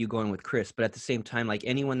problem with you going with Chris, but at the same time, like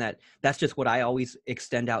anyone that's just what I always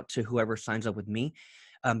extend out to whoever signs up with me,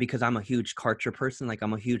 because I'm a huge Kartra person. Like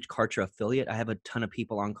I'm a huge Kartra affiliate. I have a ton of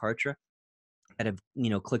people on Kartra that have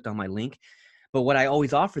clicked on my link. But what I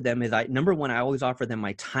always offer them is, number one, I always offer them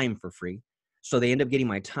my time for free, so they end up getting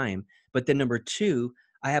my time. But then number two,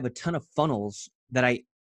 I have a ton of funnels that I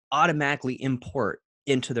automatically import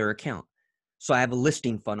into their account. So I have a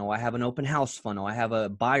listing funnel, I have an open house funnel, I have a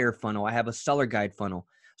buyer funnel, I have a seller guide funnel.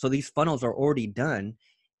 So these funnels are already done.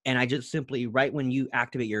 And I just simply, right when you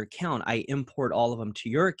activate your account, I import all of them to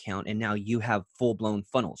your account. And now you have full blown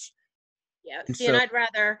funnels. Yeah, And see, and so,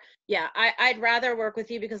 I'd rather work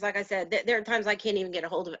with you because, like I said, there are times I can't even get a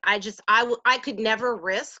hold of it. I could never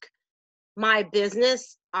risk my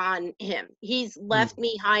business on him. He's mm, left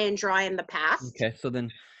me high and dry in the past, okay. So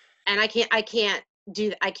then, and I can't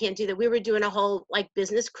do that. We were doing a whole like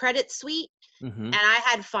business credit suite, mm-hmm, and I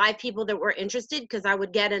had 5 people that were interested because I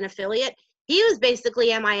would get an affiliate. He was basically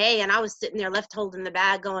MIA, and I was sitting there left holding the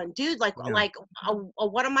bag, going, "Dude, yeah.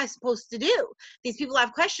 what am I supposed to do? These people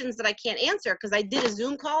have questions that I can't answer because I did a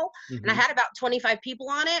Zoom call, and I Mm-hmm, had about 25 people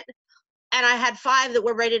on it, and I had 5 that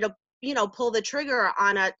were ready to, pull the trigger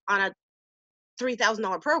on a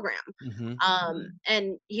 $3,000 program." mm-hmm.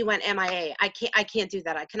 And he went MIA. I can't do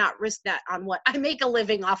that. I cannot risk that on what I make a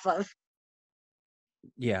living off of.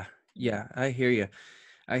 Yeah, yeah, I hear you.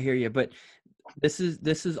 I hear you. But this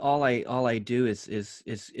is all I do is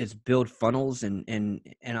build funnels and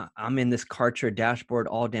I'm in this Kartra dashboard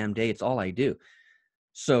all damn day. It's all I do.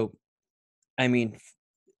 So I mean,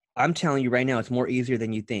 I'm telling you right now, it's more easier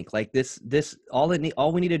than you think. Like this all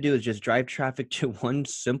we need to do is just drive traffic to one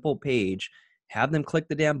simple page, have them click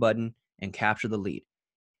the damn button, and capture the lead.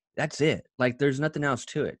 That's it. Like there's nothing else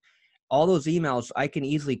to it. All those emails, I can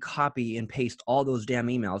easily copy and paste all those damn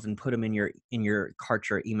emails and put them in your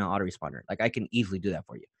Kartra email autoresponder. Like I can easily do that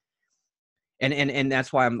for you. And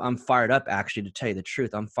that's why I'm fired up, actually, to tell you the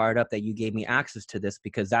truth. I'm fired up that you gave me access to this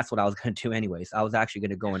because that's what I was going to do anyways. I was actually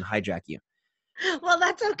going to go and hijack you. Well,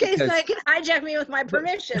 that's okay. So because I can hijack me with my but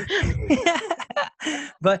permission.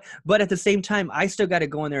 but at the same time, I still got to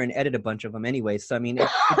go in there and edit a bunch of them anyway. So I mean,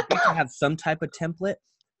 it's good to have some type of template.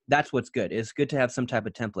 That's what's good. It's good to have some type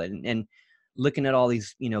of template. And looking at all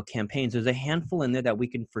these, campaigns, there's a handful in there that we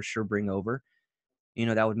can for sure bring over.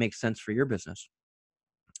 That would make sense for your business.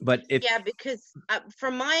 But if Yeah, because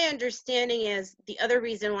from my understanding is the other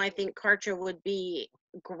reason why I think Kartra would be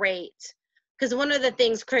great, because one of the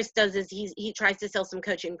things Chris does is he tries to sell some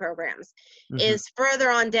coaching programs, Mhm. is further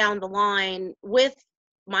on down the line with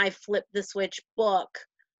my Flip the Switch book,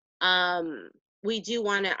 um, I do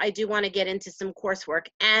want to get into some coursework,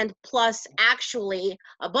 and plus actually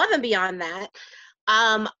above and beyond that,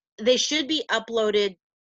 um, they should be uploaded,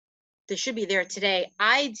 they should be there today.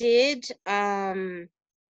 I did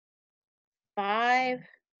 5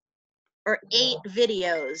 or 8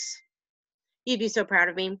 videos. You'd be so proud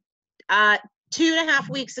of me. 2.5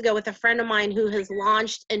 weeks ago with a friend of mine who has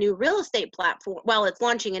launched a new real estate platform. Well, it's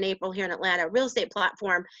launching in April here in Atlanta, a real estate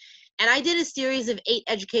platform. And I did a series of 8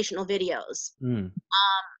 educational videos Mm.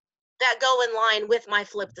 that go in line with my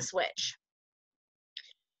Flip the Switch.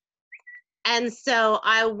 And so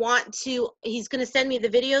he's going to send me the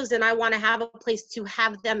videos, and I want to have a place to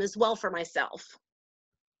have them as well for myself.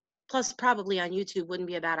 Plus, probably on YouTube wouldn't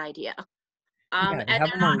be a bad idea. Yeah, And to have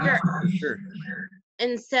they're them on not very, YouTube for sure.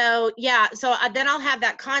 and so, yeah, so then I'll have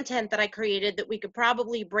that content that I created that we could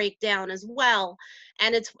probably break down as well.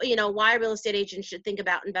 And it's, why real estate agents should think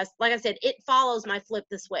about invest. Like I said, it follows my Flip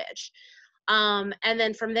the Switch. And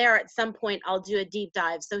then from there, at some point, I'll do a deep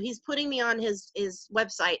dive. So he's putting me on his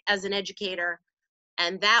website as an educator,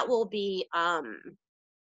 and that will be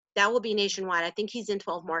nationwide. I think he's in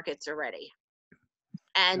 12 markets already.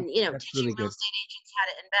 And, That's teaching really real good. estate agents how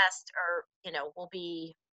to invest, or, will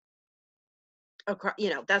be across,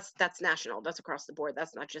 that's national, that's across the board,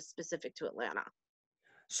 that's not just specific to Atlanta.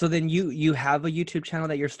 So then you have a YouTube channel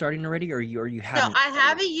that you're starting already, or you So haven't? I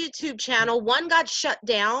have a YouTube channel. One got shut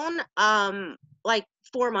down like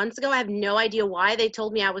 4 months ago. I have no idea why. They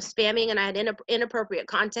told me I was spamming and I had inappropriate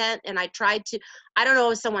content, and I tried to, I don't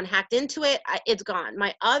know if someone hacked into it. It's gone.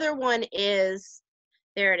 My other one is,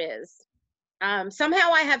 there it is.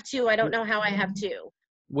 Somehow I have 2. I don't know how I have 2.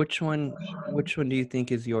 Which one? Which one do you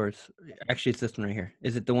think is yours? Actually, it's this one right here.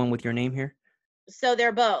 Is it the one with your name here? So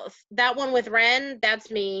they're both. That one with Ren,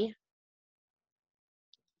 that's me.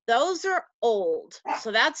 Those are old.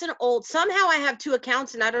 So that's an old. Somehow I have 2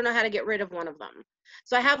 accounts and I don't know how to get rid of one of them.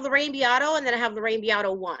 So I have Lorraine Beato, and then I have Lorraine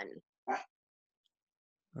Beato 1.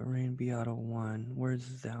 Lorraine Beato 1.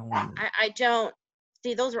 Where's that one? I don't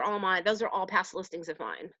see, those are all mine. Those are all past listings of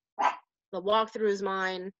mine. The walkthrough is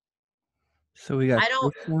mine. So we got I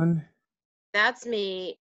don't, this one. that's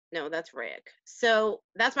me. No, that's Rick. So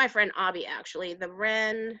that's my friend Abby, actually. The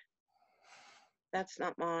Ren, that's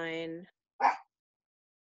not mine.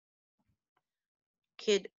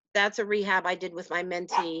 Kid, that's a rehab I did with my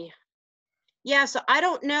mentee. Yeah, so I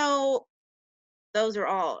don't know. Those are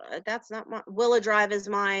all, that's not my, Willa Drive is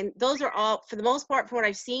mine. Those are all, for the most part, from what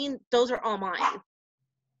I've seen, those are all mine.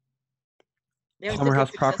 There's the Palmer Good House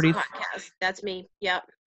Success Properties. podcast. That's me. Yep.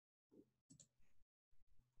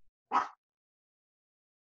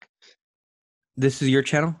 This is your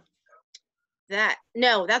channel?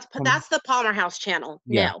 No, that's Palmer. the Palmer House channel.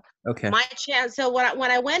 Yeah. No. Okay. My channel. So when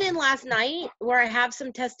I went in last night, where I have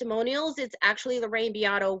some testimonials, it's actually Lorraine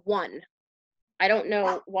Beato 1. I don't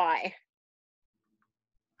know why.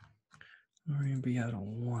 Lorraine Beato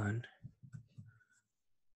 1.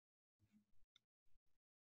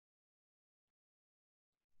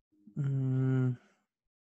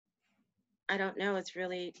 I don't know. It's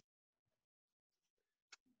really,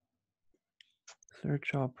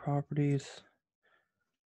 Search all properties.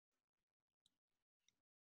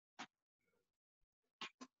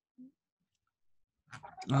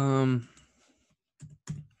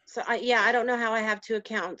 so I don't know how I have 2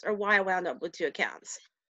 accounts, or why I wound up with 2 accounts.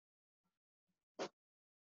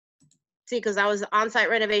 See, because I was on-site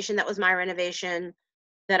renovation. That was my renovation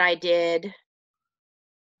that I did.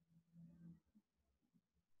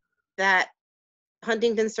 That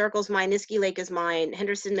Huntington Circle's mine. Niski Lake is mine.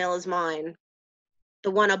 Henderson Mill is mine.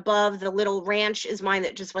 The one above the little ranch is mine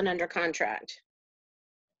that just went under contract.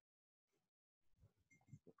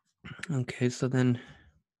 Okay, so then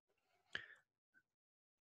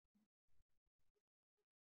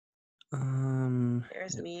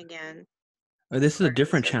There's me again. oh, this is a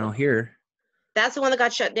different channel here. That's the one that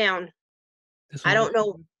got shut down. This I one. don't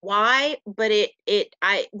know why, but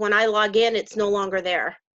when I log in, it's no longer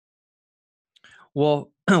there.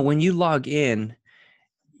 Well, when you log in,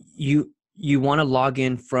 you want to log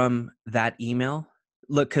in from that email.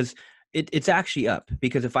 Look, because It's actually up,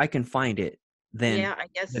 because if I can find it, then Yeah, I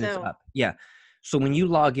guess it's so. up. Yeah. So when you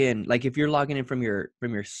log in, like if you're logging in from your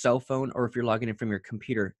cell phone, or if you're logging in from your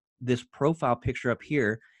computer, this profile picture up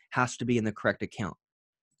here has to be in the correct account.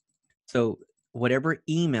 So whatever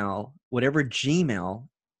email, whatever Gmail,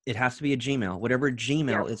 it has to be a Gmail. Whatever Yeah.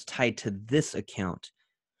 Gmail is tied to this account.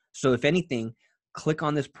 So if anything, click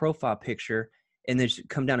on this profile picture and then just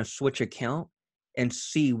come down to switch account and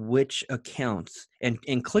see which accounts, and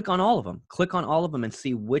click on all of them. Click on all of them and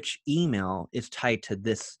see which email is tied to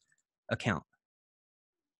this account.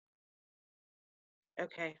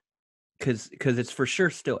 Okay. Because it's for sure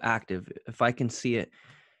still active. If I can see it,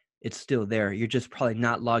 it's still there. You're just probably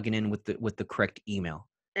not logging in with the correct email.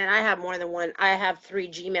 And I have more than one. I have 3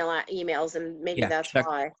 Gmail emails, and maybe Yeah, that's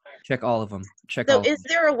why. check all of them. Check So all of is them.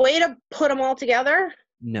 there a way to put them all together?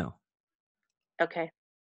 No. Okay.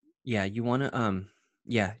 Yeah, you want to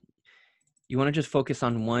yeah, you want to just focus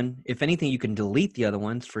on one. If anything, you can delete the other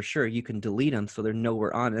ones for sure. You can delete them so they're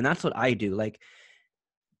nowhere on. And that's what I do. Like,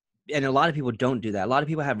 and a lot of people don't do that. A lot of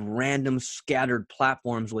people have random scattered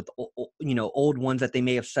platforms with, old ones that they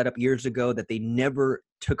may have set up years ago that they never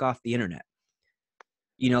took off the internet.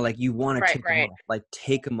 Like you want to Right, take them right. off, like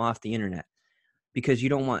take them off the internet, because you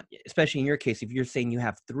don't want, especially in your case, if you're saying you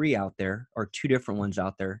have 3 out there or 2 different ones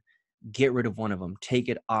out there, get rid of one of them, take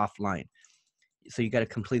it offline. So you got to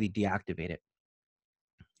completely deactivate it.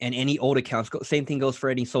 And any old accounts, same thing goes for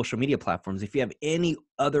any social media platforms. If you have any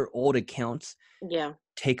other old accounts, Yeah.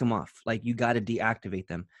 take them off. Like you got to deactivate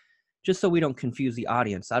them, just so we don't confuse the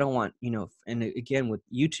audience. I don't want, and again with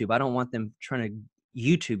YouTube, I don't want them trying to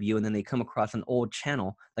YouTube you and then they come across an old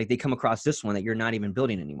channel, like they come across this one that you're not even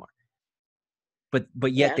building anymore.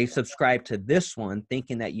 But yet Yeah. they subscribe to this one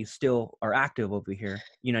thinking that you still are active over here.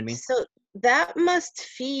 You know what I mean? So that must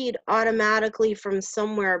feed automatically from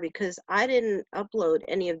somewhere, because I didn't upload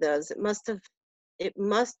any of those. It must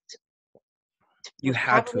You was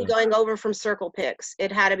had to probably have. going over from Circle Picks.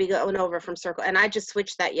 It had to be going over from Circle, and I just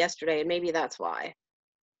switched that yesterday, and maybe that's why.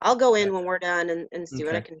 I'll go in when we're done and see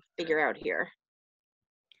what I Okay. can figure out here.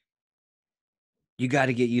 You got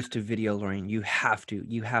to get used to video learning. You have to.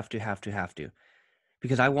 You have to, have to.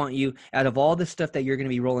 Because I want you, out of all the stuff that you're going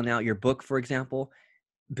to be rolling out, your book, for example,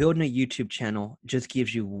 building a YouTube channel just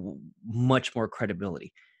gives you much more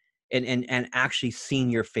credibility. And actually seeing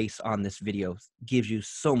your face on this video gives you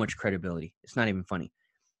so much credibility. It's not even funny.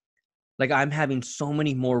 Like I'm having so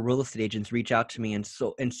many more real estate agents reach out to me, and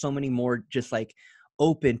so many more just like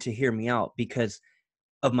open to hear me out because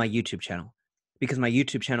of my YouTube channel. Because my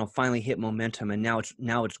YouTube channel finally hit momentum, and now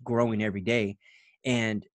it's growing every day.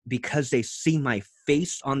 And because they see my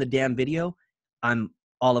face on the damn video, I'm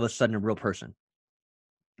all of a sudden a real person.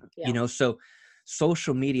 Yeah. So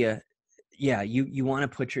social media, yeah, you want to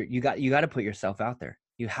put you got to put yourself out there.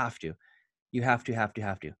 You have to. You have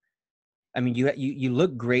to. I mean, you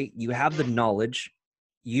look great. You have the knowledge.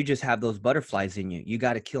 You just have those butterflies in you. You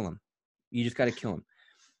got to kill them. You just got to kill them.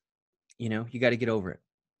 You got to get over it.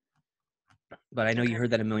 But I know you Okay.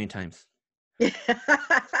 heard that a million times. It's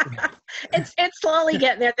slowly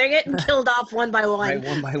getting there. They're getting killed off one by Right,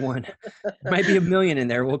 one. one by one. There might be a million in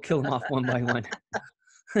there. We'll kill them off one by one.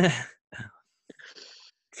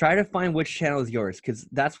 Try to find which channel is yours, because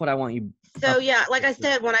that's what I want you So up. yeah, like I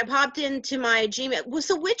said, when I popped into my Gmail, well,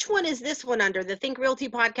 so which one is this one under? The Think Realty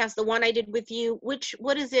podcast, the one I did with you.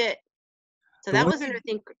 What is it? So The that one was under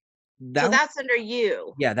Think. So that one, that's under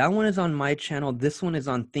you, yeah, that one is on my channel. This one is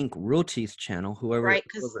on Think Realty's channel. Whoever right?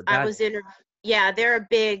 Because whoever I that is. was in. Yeah, they're a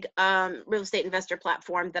big real estate investor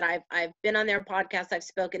platform that I've been on their podcast. I've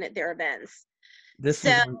spoken at their events. This So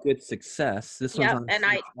one's on Good Success. This one's yep, on and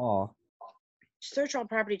I Search All. search all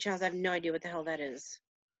property channels. I have no idea what the hell that is.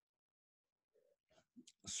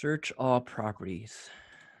 Search All Properties.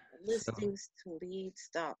 So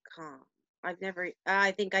Listingstoleads.com. I've never.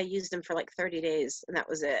 I think I used them for like 30 days, and that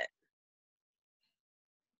was it.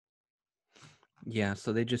 yeah,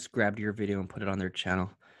 so they just grabbed your video and put it on their channel.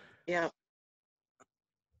 Yeah.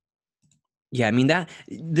 Yeah, I mean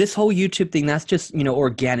this whole YouTube thing, that's just,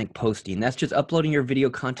 organic posting. That's just uploading your video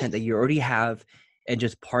content that you already have and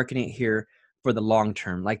just parking it here for the long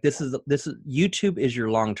term. Like this is YouTube is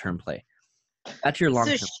your long-term play. That's your So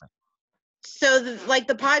long-term play. like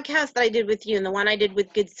the podcast that I did with you and the one I did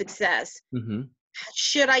with Good Success, Mm-hmm.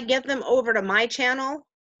 should I get them over to my channel?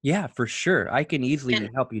 Yeah, for sure. I can And easily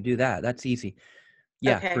help you do that. That's easy.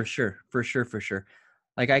 Yeah, okay. for sure. For sure. For sure.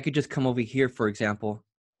 Like I could just come over here, for example,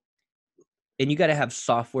 and you got to have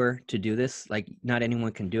software to do this. Like not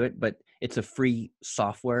anyone can do it, but it's a free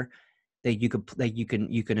software that you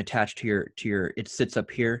can attach to your, it sits up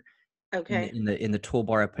here Okay. in the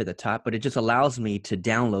toolbar up at the top, but it just allows me to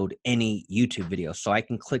download any YouTube video. So I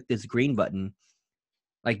can click this green button.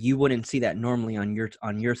 Like you wouldn't see that normally on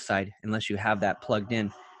your side unless you have that plugged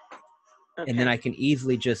in. And then Okay. I can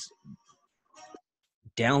easily just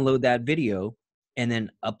download that video and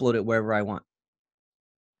then upload it wherever I want.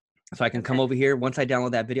 So I can come Okay. over here. Once I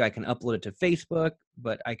download that video, I can upload it to Facebook,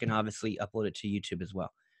 but I can obviously upload it to YouTube as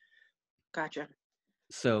well. Gotcha.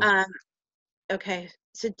 So Um, okay.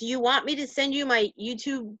 So do you want me to send you my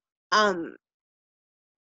YouTube um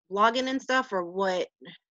login and stuff or what?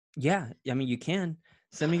 yeah, I mean you can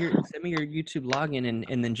send me your YouTube login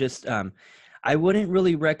and then just I wouldn't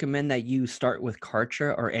really recommend that you start with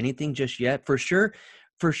Kartra or anything just yet. For sure.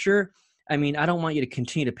 I mean, I don't want you to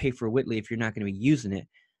continue to pay for Whitley if you're not going to be using it.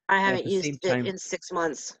 I But at haven't the used same it time, in 6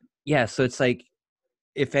 months. yeah, so it's like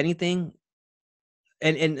if anything,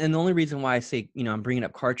 and the only reason why I say, I'm bringing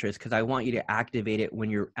up Kartra is because I want you to activate it when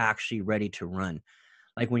you're actually ready to run,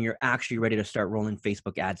 like when you're actually ready to start rolling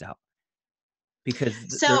Facebook ads out. Because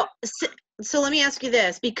So, so let me ask you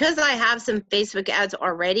this. Because I have some Facebook ads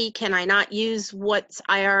already, can I not use what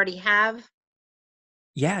I already have?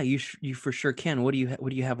 yeah, you for sure can. What do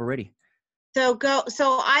you have already? So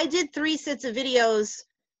I did 3 sets of videos.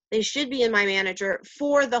 They should be in my manager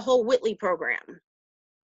for the whole Whitley program.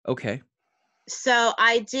 Okay. So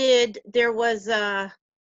there was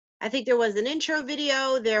I think there was an intro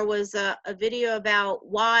video, there was a video about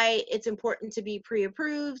why it's important to be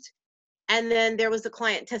pre-approved, and then there was a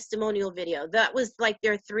client testimonial video. That was like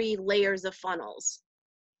their 3 layers of funnels.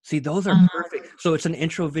 See, those are Um, perfect. So it's an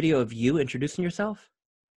intro video of you introducing yourself?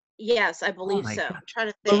 yes, I Oh believe my so. I'm god. trying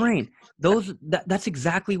to think. Lorraine, that's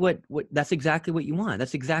exactly what that's exactly what you want.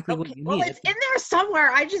 That's exactly what Okay, you well, need. it's in there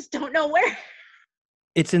somewhere. I just don't know where.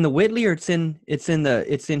 It's in the Whitley or it's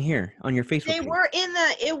in here on your Facebook They page. were in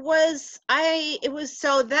the it was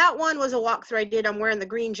so that one was a walkthrough I did. I'm wearing the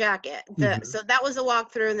green jacket. Mhm. So that was a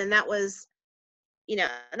walkthrough, and then that was,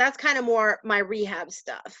 that's kind of more my rehab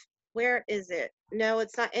stuff. Where is it? No,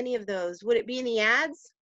 it's not any of those. Would it be in the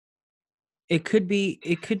ads? It could be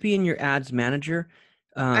in your ads manager.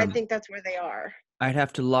 I Um, think that's where they are. I'd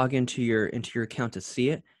have to log into your account to see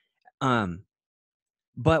it. Um,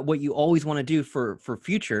 but what you always want to do for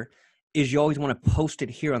future is you always want to post it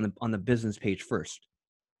here on the business page first.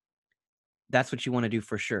 That's what you want to do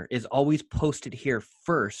for sure. Is always post it here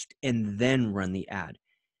first and then run the ad.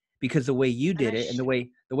 Because the way you And did it and the way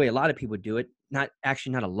a lot of people do it, not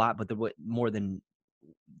a lot, but the way more than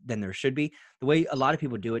there should be. The way a lot of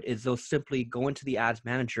people do it is they'll simply go into the ads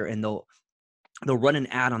manager and they'll run an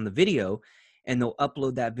ad on the video and they'll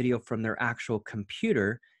upload that video from their actual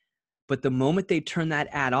computer. But the moment they turn that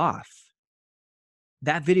ad off,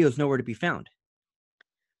 that video is nowhere to be found.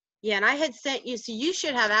 yeah, and I had sent you, so you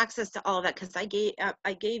should have access to all of that because I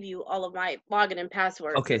gave you all of my login and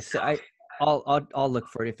passwords Okay, and so stuff. I'll look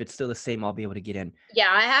for it. If it's still the same, I'll be able to get in. Yeah,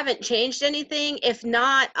 I haven't changed anything. If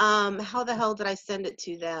not, how the hell did I send it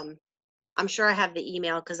to them? I'm sure I have the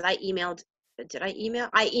email because I emailed. Did I email?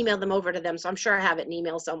 I emailed them over to them, so I'm sure I have it in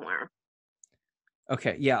email somewhere.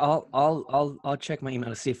 Okay, yeah, I'll check my email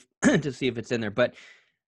to see if to see if it's in there. But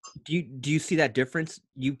do you see that difference?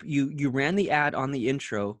 You ran the ad on the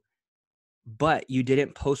intro, but you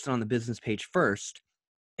didn't post it on the business page first.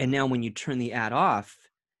 And now when you turn the ad off,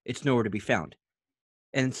 it's nowhere to be found.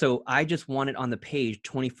 And so I just want it on the page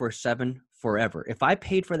 24/7 forever. If I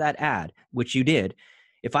paid for that ad, which you did,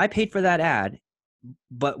 if I paid for that ad,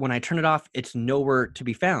 but when I turn it off, it's nowhere to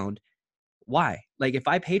be found, why? Like if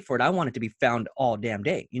I paid for it, I want it to be found all damn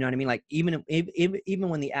day. You know what I mean? Like even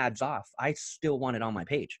when the ad's off, I still want it on my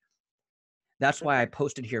page. That's why I Okay.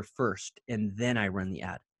 post it here first and then I run the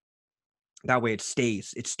ad. That way it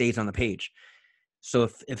stays on the page. So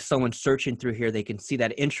if someone's searching through here, they can see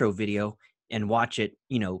that intro video and watch it,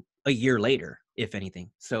 a year later, if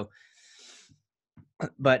anything. So,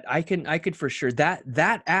 but I could for sure that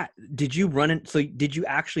ad, did you run it? So did you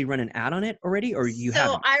actually run an ad on it already or you So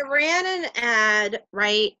haven't? I ran an ad,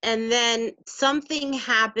 right? And then something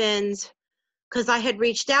happened because I had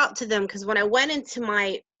reached out to them because when I went into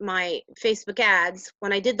my Facebook ads,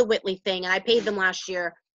 when I did the Whitley thing and I paid them last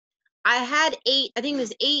year, I had 8, I think it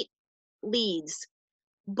was 8 leads,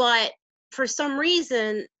 but for some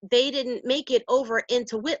reason they didn't make it over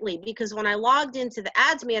into Whitley because when I logged into the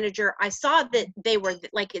ads manager, I saw that they were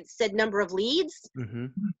like it said number of leads,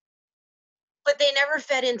 Mhm. but they never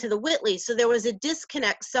fed into the Whitley. So there was a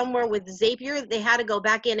disconnect somewhere with Zapier. They had to go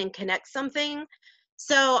back in and connect something.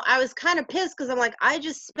 So I was kind of pissed because I'm like, I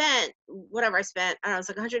just spent whatever I spent. I don't know, it's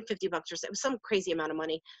like 150 bucks or something. It was some crazy amount of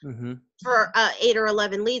money Mhm. for 8 or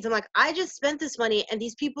 11 leads. I'm like, I just spent this money and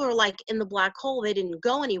these people are like in the black hole. They didn't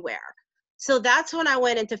go anywhere. So that's when I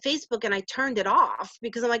went into Facebook and I turned it off,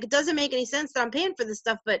 because I'm like, it doesn't make any sense that I'm paying for this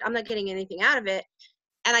stuff, but I'm not getting anything out of it.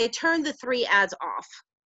 And I turned the 3 ads off.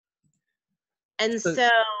 And So, so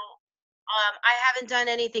I haven't done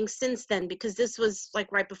anything since then, because this was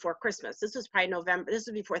like right before Christmas. This was probably November. This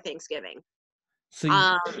was before Thanksgiving. so you're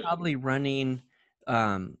Um, probably running,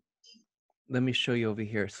 um, let me show you over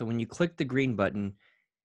here. So when you click the green button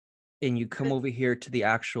and you come over here to the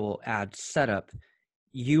actual ad setup,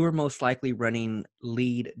 you are most likely running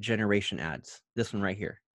lead generation ads. This one right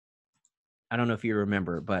here. I don't know if you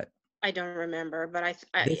remember, but I don't remember, but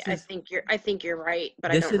this is I think you're right,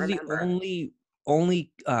 but I this don't is the remember. only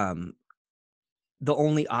the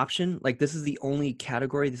only option. Like, this is the only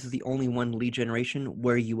category. This is the only one, lead generation,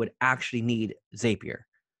 where you would actually need Zapier.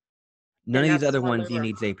 None Then of these that's other the one we ones you were.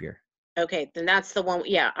 need Zapier. Okay, then that's the one.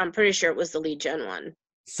 Yeah, I'm pretty sure it was the lead gen one,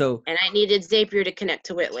 So and I needed Zapier to connect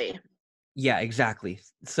to Whitley. yeah, exactly.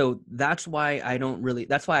 So that's why I don't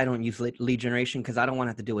use lead generation, because I don't want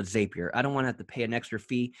to have to deal with Zapier. I don't want to have to pay an extra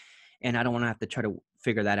fee, and I don't want to have to try to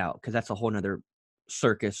figure that out, because that's a whole nother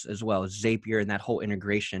circus as well, Zapier and that whole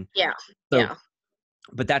integration. Yeah, So, yeah.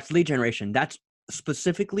 but that's lead generation. That's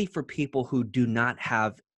specifically for people who do not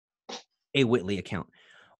have a Whitley account,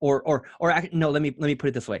 no. Let me put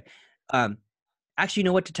it this way. Actually, you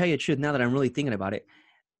know what? To tell you the truth, now that I'm really thinking about it,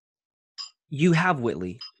 you have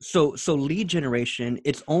Whitley. So lead generation,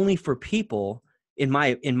 it's only for people, in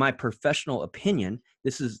my professional opinion,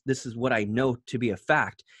 this is what I know to be a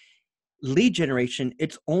fact. Lead generation,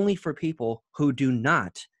 it's only for people who do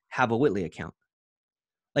not have a Whitley account.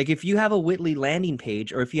 Like, if you have a Whitley landing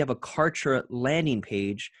page, or if you have a Kartra landing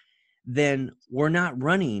page, then we're not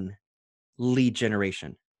running lead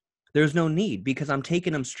generation. There's no need, because I'm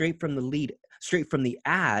taking them straight from the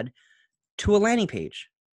ad to a landing page.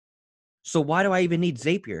 So why do I even need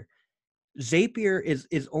Zapier? Zapier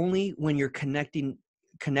is only when you're connecting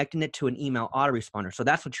it to an email autoresponder. So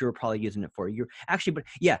that's what you were probably using it for. You're actually, but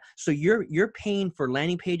yeah, so you're paying for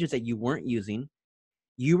landing pages that you weren't using.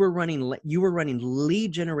 You were running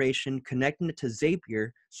lead generation, connecting it to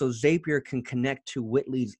Zapier, so Zapier can connect to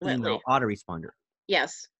Whitley's email Whitley. autoresponder.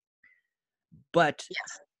 Yes. But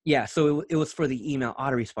Yes. yeah, so it was for the email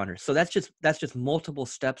autoresponder. So that's just multiple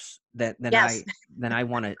steps that Yes. I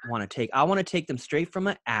want to take. I want to take them straight from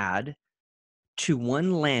an ad to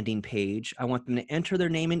one landing page. I want them to enter their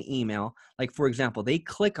name and email. Like, for example, they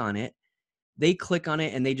click on it,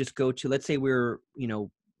 and they just go to, let's say we're,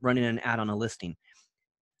 running an ad on a listing.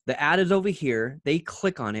 The ad is over here. They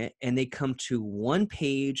click on it and they come to one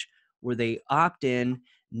page where they opt in,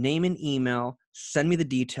 name and email, send me the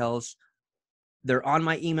details. They're on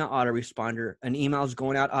my email autoresponder. An email is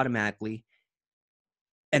going out automatically,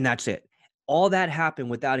 and that's it. All that happened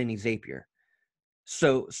without any Zapier.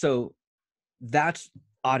 So that's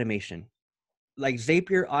automation. Like,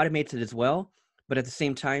 Zapier automates it as well, but at the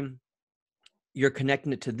same time, you're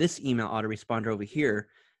connecting it to this email autoresponder over here,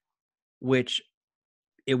 which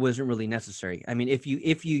it wasn't really necessary. I mean, if you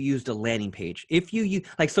used a landing page, if you use,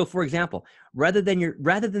 like, so for example, rather than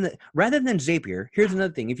Zapier, here's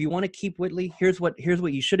another thing. If you want to keep Whitley, here's what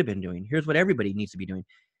you should have been doing. Here's what everybody needs to be doing,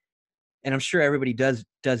 and I'm sure everybody does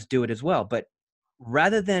do it as well. But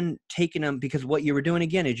rather than taking them, because what you were doing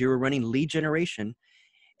again is you were running lead generation.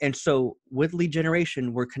 And so with lead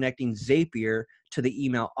generation, we're connecting Zapier to the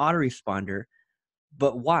email autoresponder.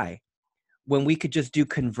 But why? When we could just do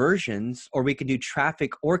conversions, or we could do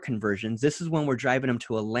traffic or conversions, this is when we're driving them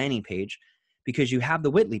to a landing page, because you have the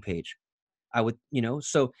Whitley page.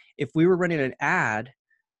 So if we were running an ad,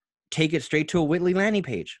 take it straight to a Whitley landing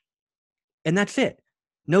page, and that's it.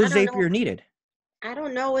 No I don't know. Zapier needed. I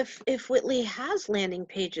don't know if Whitley has landing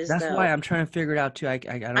pages That's why though. I'm trying to figure it out too. I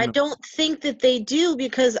don't I know. don't think that they do,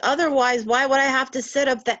 because otherwise, why would I have to set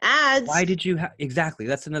up the Why ads? did you have, exactly?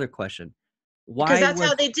 That's another question. Because Why that's how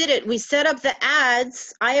was they did it. We set up the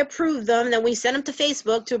ads. I approved them. Then we sent them to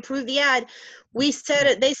Facebook to approve the ad. We set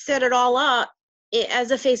it. They set it all up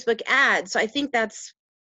as a Facebook ad. So I think that's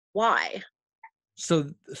why. so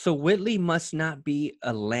Whitley must not be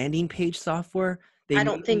a landing page software. I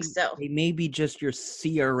don't think so. They may be just your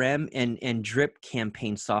CRM and drip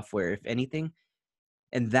campaign software, if anything.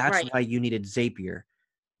 And that's Right. why you needed Zapier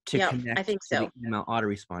to Yeah, I connect think to the so. email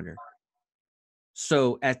autoresponder.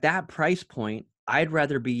 So at that price point, I'd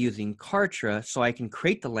rather be using Kartra, so I can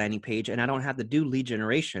create the landing page and I don't have to do lead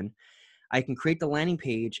generation. I can create the landing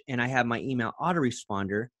page and I have my email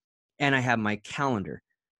autoresponder and I have my calendar.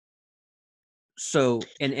 So,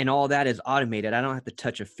 and all that is automated. I don't have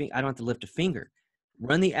to I don't have to lift a finger.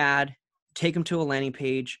 Run the ad, take them to a landing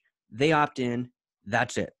page. They opt in.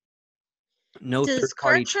 That's it. No Does third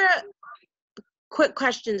party. Kartra quick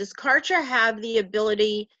question. Does Kartra have the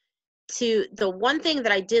ability to, the one thing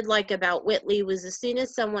that I did like about Whitley was as soon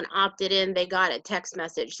as someone opted in, they got a text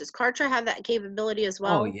message. Does Kartra have that capability as Oh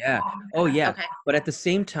well? yeah. Oh yeah. Okay. But at the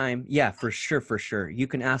same time, yeah, for sure, for sure. You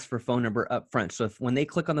can ask for phone number up front. So if when they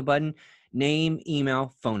click on the button, name,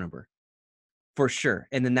 email, phone number, for sure.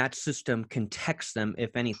 And then that system can text them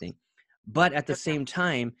if anything. But at the Okay. same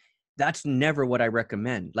time, that's never what I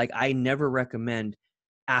recommend. Like I never recommend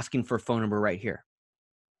asking for a phone number right here.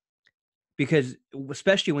 Because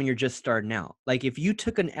especially when you're just starting out. Like if you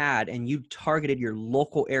took an ad and you targeted your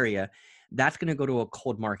local area, that's going to go to a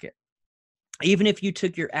cold market. Even if you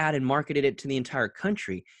took your ad and marketed it to the entire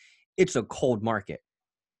country, it's a cold market.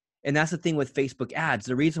 And that's the thing with Facebook ads.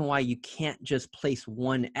 The reason why you can't just place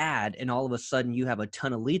one ad and all of a sudden you have a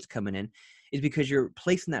ton of leads coming in is because you're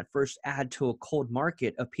placing that first ad to a cold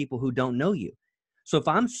market of people who don't know you. So if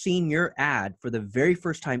I'm seeing your ad for the very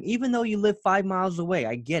first time, even though you live 5 miles away,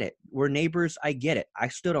 I get it. We're neighbors. I get it. I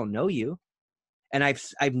still don't know you. And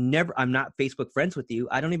I'm not Facebook friends with you.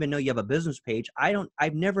 I don't even know you have a business page.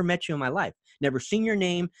 I've never met you in my life, never seen your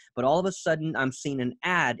name, but all of a sudden I'm seeing an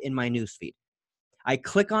ad in my newsfeed. I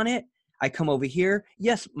click on it. I come over here.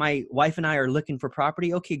 Yes, my wife and I are looking for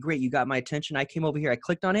property. Okay, great. You got my attention. I came over here. I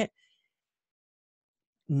clicked on it.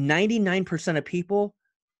 99% of people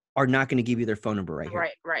are not going to give you their phone number right here.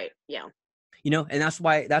 Right, right. Yeah. And that's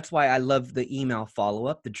why I love the email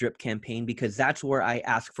follow-up, the drip campaign, because that's where I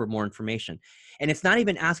ask for more information. And it's not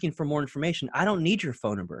even asking for more information. I don't need your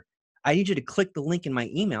phone number. I need you to click the link in my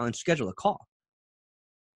email and schedule a call.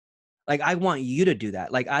 Like I want you to do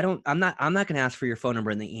that. Like I'm not going to ask for your phone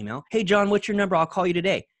number in the email. Hey John, what's your number? I'll call you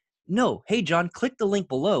today. No. Hey John, click the link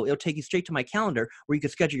below. It'll take you straight to my calendar where you can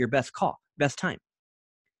schedule your best call, best time.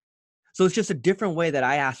 So it's just a different way that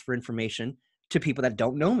I ask for information to people that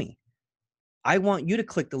don't know me. I want you to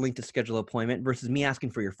click the link to schedule an appointment versus me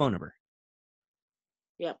asking for your phone number.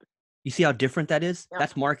 Yep. You see how different that is? Yep.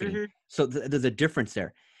 That's marketing. Hmm. So there's a difference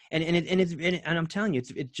there. And I'm telling you,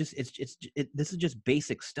 this is just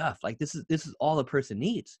basic stuff. Like this is all a person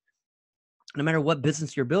needs, no matter what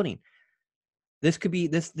business you're building. This could be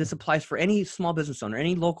this applies for any small business owner,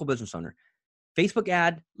 any local business owner. Facebook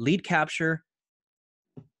ad, lead capture,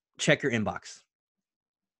 check your inbox.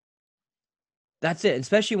 That's it.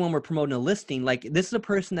 Especially when we're promoting a listing, like this is a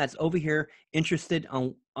person that's over here interested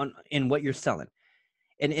in what you're selling.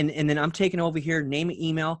 And then I'm taking over here, name and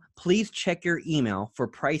email. Please check your email for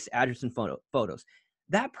price, address, and photos.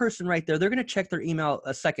 That person right there, they're going to check their email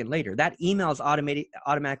a second later. That email is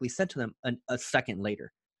automatically sent to them a second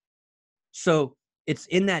later. So it's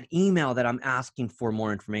in that email that I'm asking for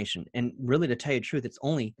more information. And really, to tell you the truth, it's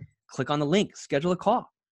only click on the link, schedule a call.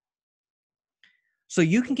 So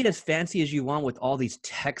you can get as fancy as you want with all these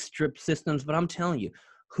text strip systems, but I'm telling you,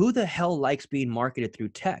 who the hell likes being marketed through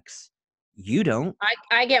text? You don't.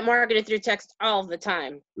 I get marketed through text all the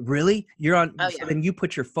time. Really? You're on, Oh so yeah. then you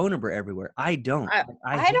put your phone number everywhere. I don't. I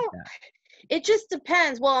I hate don't. that. It just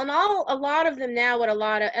depends. Well, and a lot of them now, what a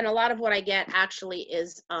lot of what I get actually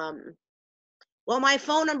is well, my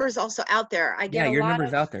phone number is also out there. I Yeah, get a your lot number's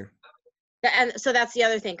of out there. and so that's the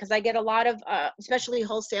other thing because I get a lot of especially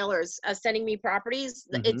wholesalers sending me properties.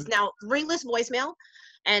 Mm-hmm. It's now ringless voicemail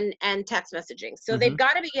and text messaging. So Mm-hmm. they've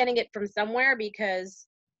got to be getting it from somewhere because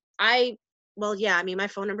I well, yeah, I mean my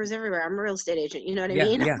phone number's everywhere. I'm a real estate agent, you know what I Yeah,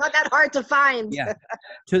 mean? yeah, It's not that hard to find. yeah.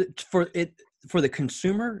 For the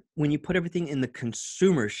consumer, when you put everything in the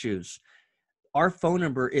consumer shoes, our phone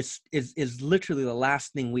number is literally the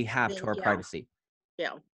last thing we have to our Yeah, privacy.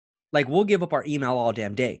 yeah. Like we'll give up our email all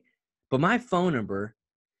damn day, but my phone number,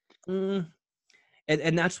 mm,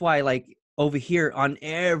 and that's why like over here on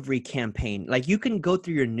every campaign, like you can go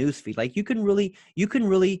through your newsfeed, like you can really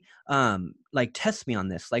like test me on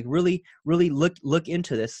this, like really look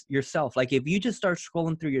into this yourself. Like if you just start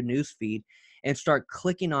scrolling through your newsfeed and start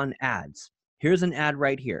clicking on ads, here's an ad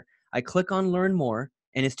right here. I click on learn more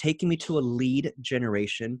and it's taking me to a lead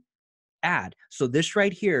generation ad. So this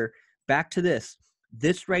right here, back to this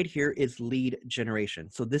right here is lead generation.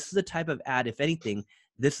 So this is the type of ad, if anything,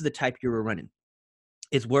 this is the type you were running.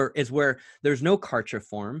 Is where there's no Kartra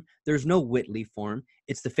form, there's no Whitley form,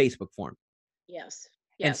 it's the Facebook form. Yes.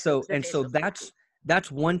 And Yes, so it's the and so Facebook form.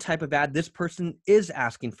 that's one type of ad. This person is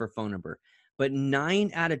asking for phone number, but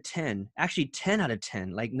 9 out of 10, actually 10 out of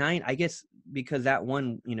 10, like 9, I guess, because that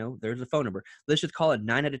one, there's a phone number. Let's just call it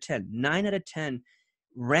 9 out of 10. 9 out of 10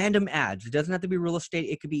 random ads. It doesn't have to be real estate.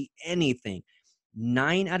 It could be anything.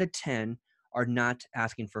 9 out of 10 are not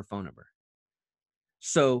asking for a phone number.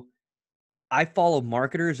 So I follow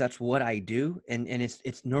marketers. That's what I do. And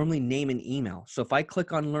it's normally name and email. So if I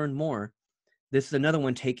click on learn more, This is another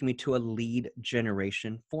one taking me to a lead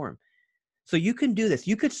generation form. So you can do this.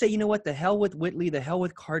 You could say, you know what, the hell with Whitley, the hell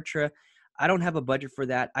with Kartra. I don't have a budget for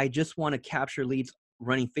that. I just want to capture leads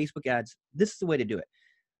running Facebook ads. This is the way to do it.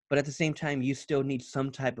 But at the same time, you still need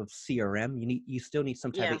some type of CRM. You still need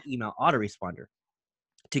some type Yeah. of email autoresponder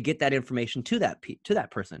to get that information to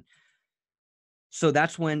that person. So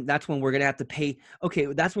that's when we're gonna have to pay. Okay,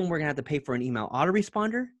 that's when we're gonna have to pay for an email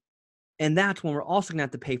autoresponder, and that's when we're also gonna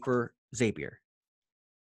have to pay for Zapier.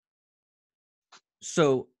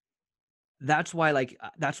 So that's why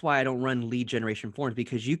I don't run lead generation forms,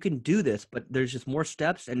 because you can do this, but there's just more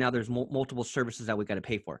steps, and now there's multiple services that we got to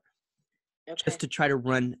pay for just Okay. to try to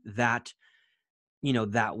run that,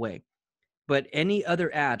 that way. But any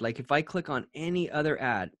other ad, like if I click on any other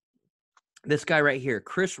ad, this guy right here,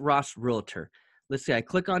 Chris Ross Realtor. Let's see, I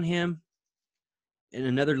click on him in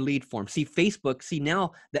another lead form. See, Facebook,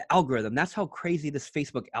 now the algorithm, that's how crazy this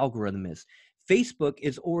Facebook algorithm is. Facebook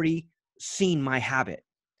is already seeing my habit.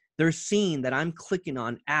 They're seeing that I'm clicking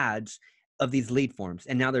on ads of these lead forms,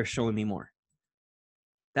 and now they're showing me more.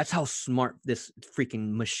 That's how smart this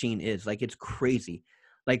freaking machine is. Like, it's crazy.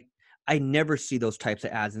 Like, I never see those types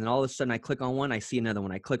of ads, and then all of a sudden I click on one, I see another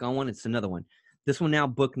one. I click on one, it's another one. This one now,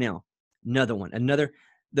 book now. Another one.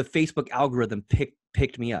 The Facebook algorithm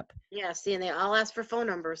picked me up. Yeah. See, and they all ask for phone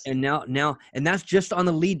numbers. And and that's just on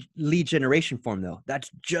the lead generation form, though. That's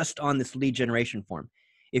just on this lead generation form.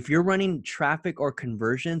 If you're running traffic or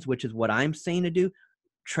conversions, which is what I'm saying to do,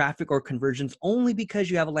 traffic or conversions only because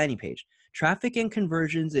you have a landing page. Traffic and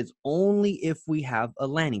conversions is only if we have a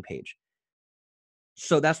landing page.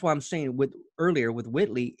 So that's why I'm saying earlier with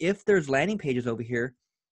Whitley, if there's landing pages over here,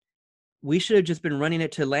 we should have just been running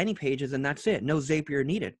it to landing pages and that's it. No Zapier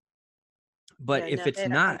needed. But Yeah. if No, it's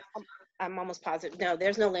not, I'm almost positive. No,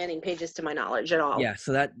 there's no landing pages to my knowledge at all. yeah,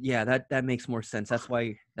 so that makes more sense. That's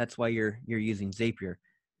why you're using Zapier.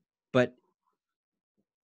 But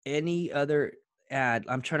any other ad,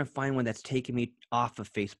 I'm trying to find one that's taking me off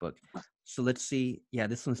of Facebook. So let's see. Yeah,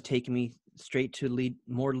 this one's taking me straight to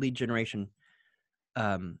more lead generation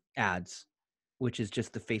ads, which is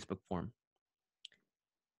just the Facebook form.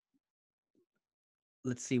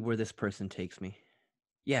 Let's see where this person takes me.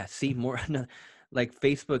 Yeah, see more like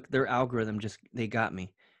Facebook, their algorithm they got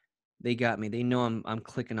me. They got me. They know I'm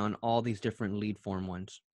clicking on all these different lead form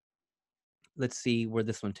ones. Let's see where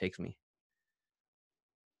this one takes me.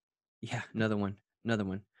 Yeah, another one.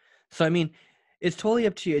 So I mean, it's totally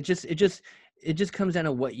up to you. It just comes down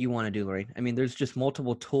to what you want to do, Lorraine. I mean, there's just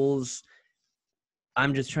multiple tools.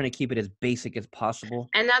 I'm just trying to keep it as basic as possible.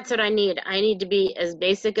 And that's what I need. I need to be as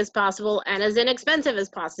basic as possible and as inexpensive as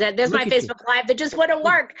possible. There's my Look at you. Facebook Live that just wouldn't Look,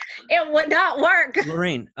 work. It would not work.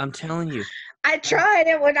 Lorraine, I'm telling you. I tried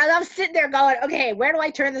it when I'm sitting there going, okay, where do I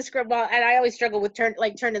turn the screen? Well, and I always struggle with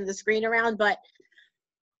turning the screen around, but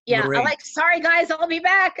yeah, I'm Lorraine. like, sorry guys, I'll be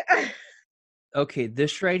back. Okay,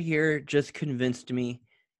 this right here just convinced me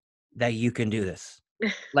that you can do this.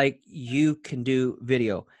 Like, you can do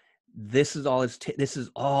video. This is all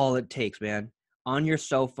it takes, man. On your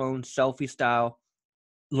cell phone, selfie style,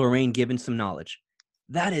 Lorraine giving some knowledge.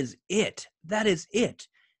 That is it. That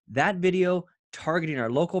video targeting our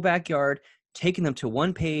local backyard, taking them to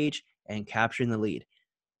one page and capturing the lead.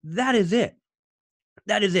 That is it.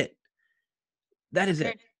 Okay.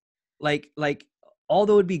 Like,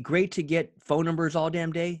 although it'd be great to get phone numbers all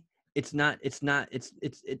damn day, it's not,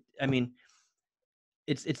 I mean,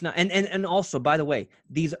 it's not. And also, by the way,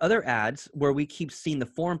 these other ads where we keep seeing the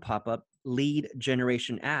form pop up, lead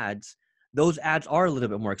generation ads, those ads are a little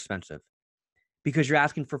bit more expensive because you're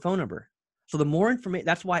asking for phone number. So the more information,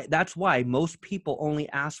 that's why most people only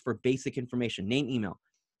ask for basic information, name, email.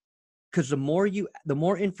 Because the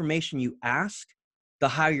more information you ask, the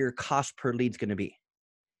higher your cost per lead is going to be.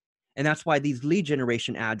 And that's why these lead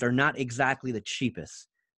generation ads are not exactly the cheapest,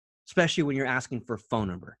 especially when you're asking for phone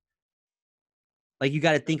number. Like, you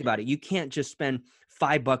got to think about it. You can't just spend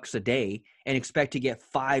 $5 a day and expect to get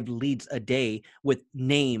 5 leads a day with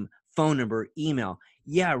name, phone number, email.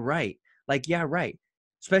 Yeah, right. Yeah, right.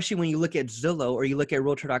 Especially when you look at Zillow or you look at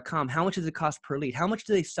Realtor.com, how much does it cost per lead? How much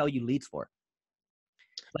do they sell you leads for?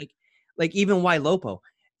 Like even YLopo,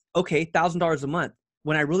 okay, $1,000 a month.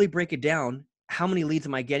 When I really break it down, how many leads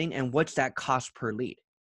am I getting and what's that cost per lead?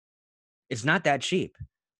 It's not that cheap.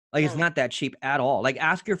 Like, it's No. not that cheap at all. Like,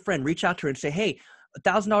 ask your friend, reach out to her and say, hey,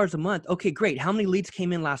 $1,000 a month. Okay, great. How many leads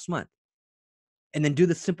came in last month? And then do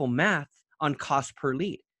the simple math on cost per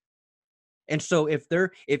lead. And so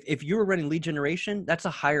if you were running lead generation, that's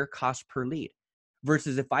a higher cost per lead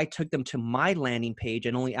versus if I took them to my landing page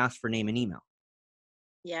and only asked for name and email.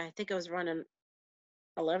 Yeah, I think I was running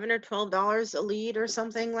 $11 or $12 a lead or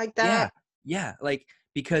something like Yeah. that. Yeah, like,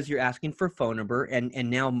 because you're asking for phone number, and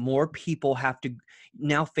now more people have to,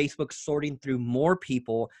 now Facebook's sorting through more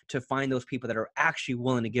people to find those people that are actually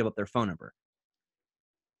willing to give up their phone number,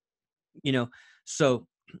 you know? So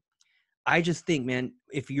I just think, man,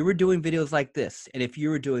 if you were doing videos like this, and if you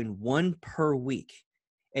were doing one per week,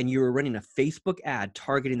 and you were running a Facebook ad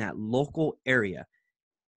targeting that local area,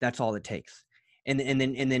 that's all it takes. And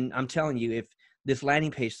then I'm telling you, if this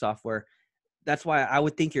landing page software, that's why I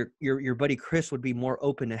would think your buddy Chris would be more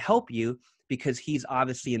open to help you, because he's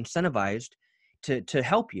obviously incentivized to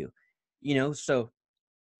help you, you know. So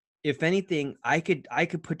if anything, I could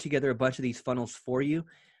put together a bunch of these funnels for you.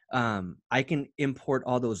 I can import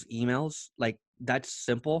all those emails, like, that's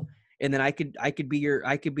simple. And then I could be your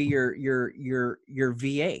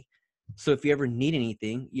VA. So if you ever need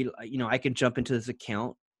anything, you know, I can jump into this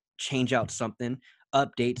account, change out something,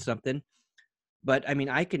 update something. But I mean,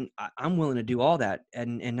 I'm willing to do all that,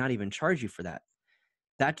 and not even charge you for that.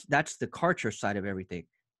 That's the Kartra side of everything,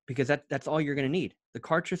 because that's all you're going to need. The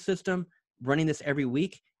Kartra system, running this every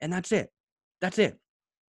week, and that's it. That's it.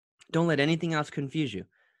 Don't let anything else confuse you.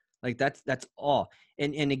 Like, that's all.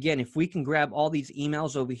 And again, if we can grab all these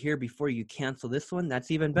emails over here before you cancel this one, that's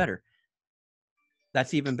even better.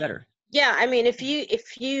 That's even better. Yeah, I mean,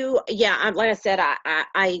 yeah, like I said,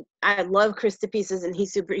 I love Chris to pieces, and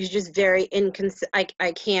he's just very inconsistent.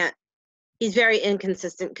 I can't. He's very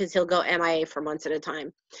inconsistent because he'll go MIA for months at a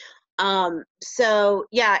time. So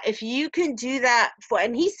yeah, if you can do that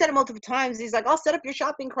and he said it multiple times, he's like, I'll set up your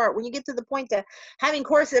shopping cart when you get to the point to having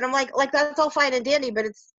courses. And I'm like, that's all fine and dandy, but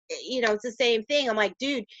it's, it's the same thing. I'm like,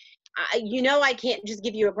 dude, I can't just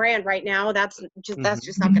give you a brand right now. That's Hmm.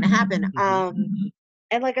 just not going to happen. Hmm.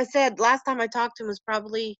 And like I said, last time I talked to him was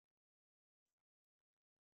probably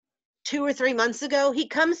 2 or 3 months ago. He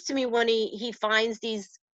comes to me when he finds these.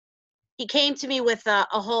 He came to me with a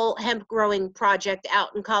whole hemp growing project out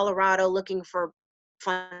in Colorado looking for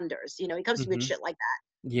funders. He comes to me with Hmm. shit like that.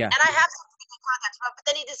 Yeah. And I have some pretty good contacts, but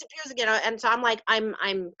then he disappears again. And so I'm like, I'm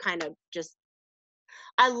kind of just,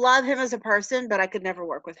 I love him as a person, but I could never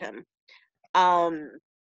work with him. Um,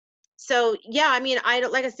 so yeah, I mean,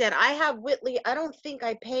 like I said, I have Whitley. I don't think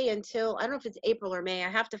I pay until, I don't know if it's April or May. I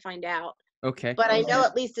have to find out, Okay. but I know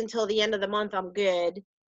at least until the end of the month I'm good.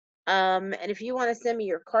 And if you want to send me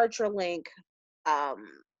your Kartra link, um,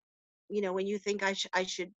 when you think I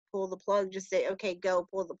should pull the plug, just say, okay, go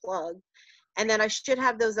pull the plug. And then I should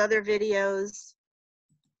have those other videos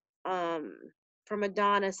um, from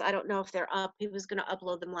Adonis. I don't know if they're up. He was going to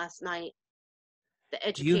upload them last night, the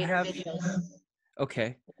Do you educator have? videos.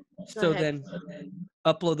 Okay. Go So ahead. then,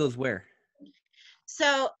 upload those where?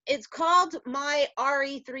 So it's called My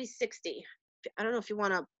RE360. I don't know if you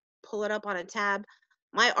want to pull it up on a tab,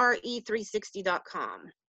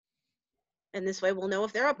 myre360.com. And this way we'll know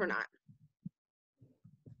if they're up or not.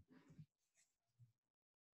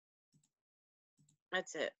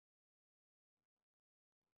 That's it.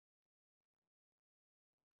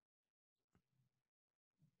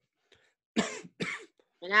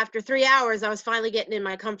 And after 3 hours, I was finally getting in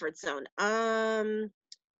my comfort zone.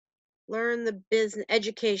 Learn the business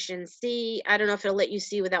education. See, I don't know if it'll let you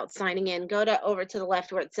see without signing in. Go to over to the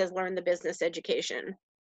left where it says learn the business education.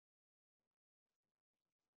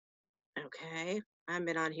 Okay. I haven't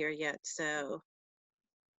been on here yet, so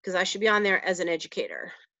because I should be on there as an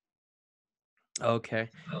educator. Okay.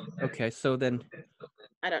 Okay. So then,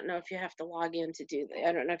 I don't know if you have to log in to do that.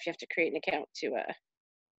 I don't know if you have to create an account to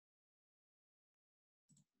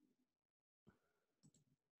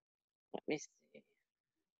let me see.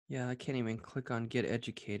 yeah, I can't even click on get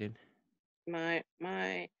educated. My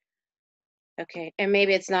okay. And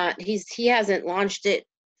maybe it's not he hasn't launched it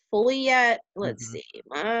fully yet. Let's Hmm. see.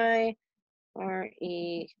 My let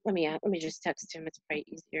me just text him. It's probably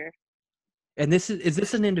easier. And is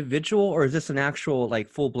this an individual, or is this an actual, like,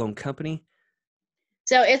 full blown company?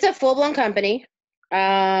 So it's a full blown company.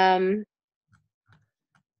 Um,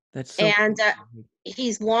 That's so and cool.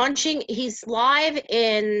 he's live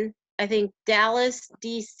in, I think, Dallas,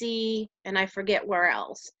 DC, and I forget where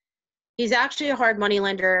else. He's actually a hard money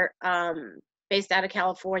lender based out of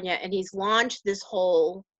California, and he's launched this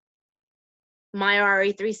whole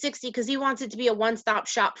MyRE 360 because he wants it to be a one-stop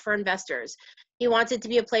shop for investors. He wants it to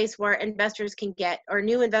be a place where investors can get, or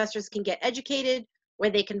new investors can get educated, where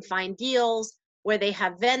they can find deals, where they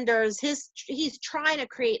have vendors. He's trying to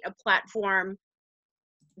create a platform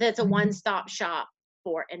that's a one-stop shop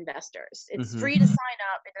for investors. It's Hmm. free to sign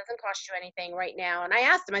up. It doesn't cost you anything right now. And I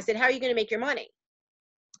asked him, I said, how are you going to make your money?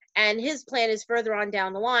 And his plan is further on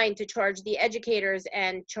down the line to charge the educators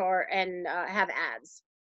and have ads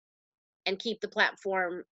and keep the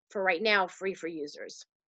platform for right now free for users.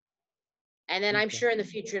 And then I'm Okay. sure in the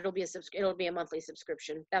future it'll be a monthly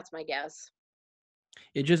subscription. That's my guess.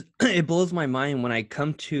 It just it blows my mind when I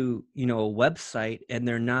come to, you know, a website and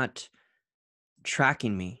they're not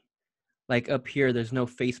tracking me. Like up here, there's no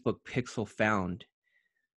Facebook pixel found.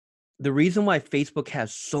 The reason why Facebook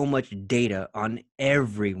has so much data on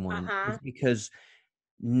everyone is Uh-huh. because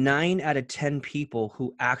 9 out of 10 people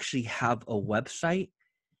who actually have a website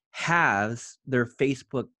has their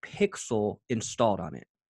Facebook pixel installed on it.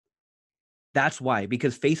 That's why,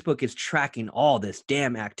 because Facebook is tracking all this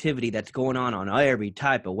damn activity that's going on every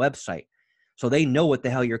type of website. So they know what the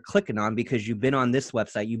hell you're clicking on because you've been on this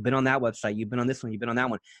website, you've been on that website, you've been on this one, you've been on that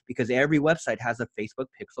one, because every website has a Facebook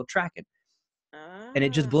pixel tracking. And it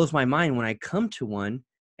just Ah. blows my mind when I come to one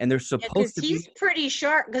and they're Yeah, supposed because to he's be, pretty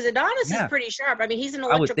sharp. Because Adonis is yeah, pretty sharp. I mean, he's an I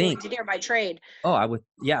would electrical think. engineer by trade. Oh, I would,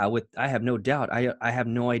 yeah, I have no doubt. I have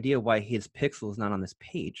no idea why his pixel is not on this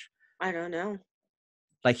page. I don't know.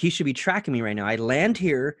 Like he should be tracking me right now. I land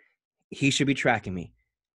here, he should be tracking me.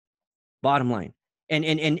 Bottom line. And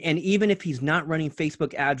even if he's not running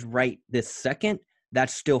Facebook ads right this second,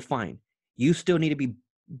 that's still fine. You still need to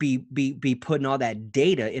be putting all that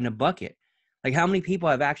data in a bucket. Like how many people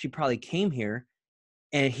have actually probably came here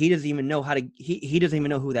and he doesn't even know how to he doesn't even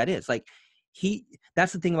know who that is. Like he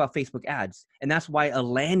that's the thing about Facebook ads. And that's why a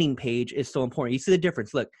landing page is so important. You see the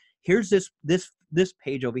difference. Look, here's this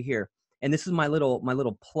page over here. And this is my little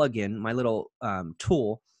plugin, my little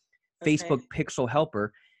tool, Okay. Facebook Pixel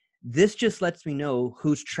Helper. This just lets me know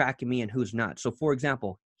who's tracking me and who's not. So for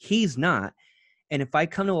example, he's not. And if I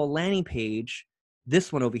come to a landing page,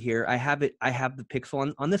 this one over here, I have the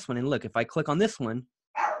pixel on this one. And look, if I click on this one,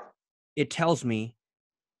 it tells me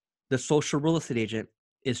the social real estate agent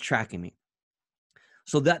is tracking me.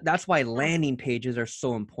 So that's why landing pages are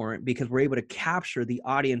so important, because we're able to capture the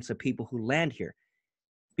audience of people who land here.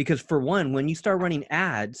 Because for one, when you start running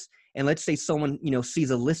ads, and let's say someone, you know,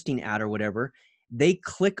 sees a listing ad or whatever, they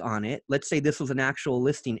click on it. Let's say this was an actual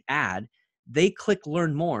listing ad. They click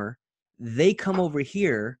learn more. They come over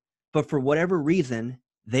here, but for whatever reason,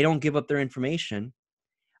 they don't give up their information.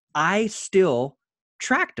 I still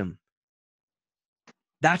tracked them.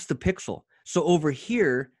 That's the pixel. So over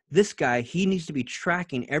here, this guy, he needs to be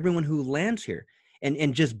tracking everyone who lands here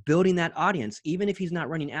and just building that audience. Even if he's not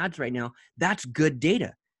running ads right now, that's good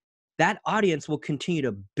data. That audience will continue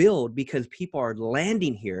to build because people are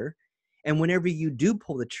landing here. And whenever you do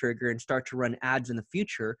pull the trigger and start to run ads in the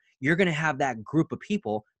future, you're going to have that group of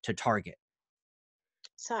people to target.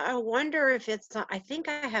 So I wonder if it's I think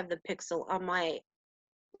I have the pixel on my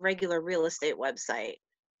regular real estate website.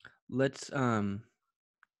 Let's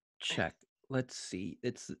check. Let's see.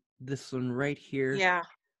 It's this one right here. Yeah.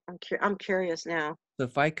 I'm curious now. So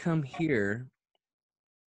if I come here,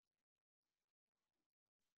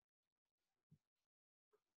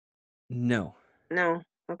 no. No.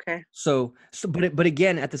 Okay. So but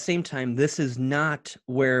again, at the same time, this is not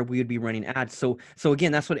where we would be running ads. So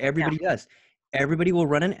again, that's what Yeah. everybody does. Everybody will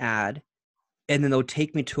run an ad and then they'll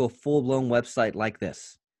take me to a full-blown website like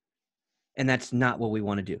this. And that's not what we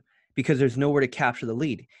want to do, because there's nowhere to capture the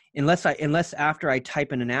lead. Unless after I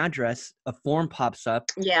type in an address, a form pops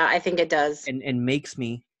up Yeah, I think it does. and makes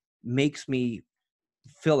me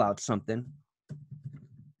fill out something.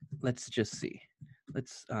 Let's just see.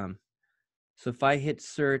 Let's so if I hit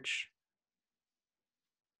search,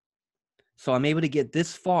 so I'm able to get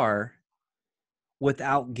this far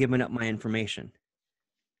without giving up my information.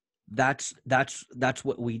 That's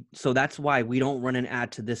what we, so that's why we don't run an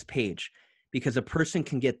ad to this page, because a person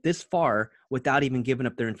can get this far without even giving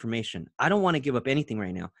up their information. I don't want to give up anything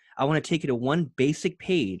right now. I want to take you to one basic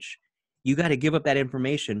page. You got to give up that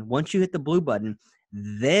information. Once you hit the blue button,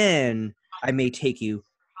 then I may take you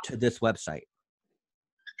to this website.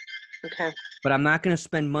 Okay. But I'm not going to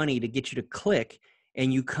spend money to get you to click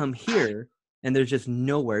and you come here and there's just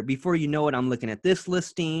nowhere. Before you know it, I'm looking at this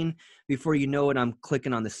listing. Before you know it, I'm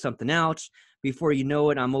clicking on this something else. Before you know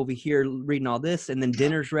it, I'm over here reading all this, and then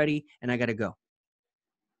dinner's ready and I got to go.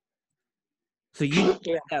 So you just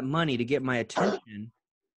Yeah. spent that money to get my attention,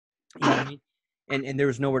 you know what I mean? And there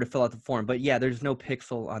was nowhere to fill out the form. But yeah, there's no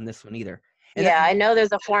pixel on this one either. And Yeah, I know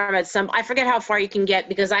there's a form at some, I forget how far you can get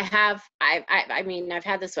because I mean, I've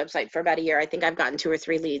had this website for about a year. I think I've gotten 2 or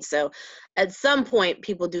 3 leads. So at some point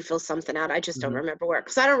people do fill something out. I just don't Mhm. remember where,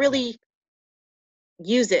 because I don't really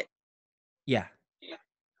use it. Yeah.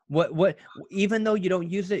 What even though you don't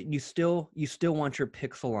use it, you still want your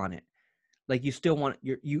pixel on it. Like you still want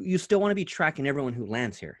you still want to be tracking everyone who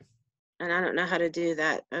lands here. And I don't know how to do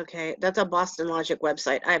that. Okay. That's a Boston Logic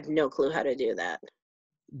website. I have no clue how to do that.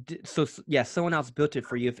 So yeah, someone else built it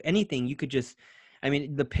for you. If anything, you could just, I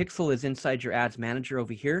mean, the pixel is inside your ads manager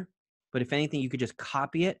over here. but if anything, you could just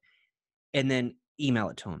copy it and then email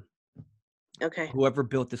it to them. Okay. Whoever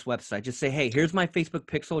built this website, just say, hey, here's my Facebook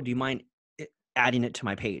pixel. Do you mind adding it to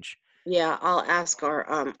my page? Yeah, I'll ask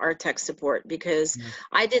our tech support because Yeah.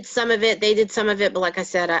 I did some of it, they did some of it, but like I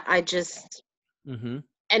said, I just Mm-hmm.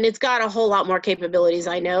 and it's got a whole lot more capabilities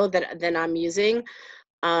I know that than I'm using.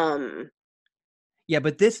 Um, Yeah,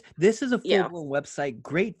 but this is a yeah, full-blown website,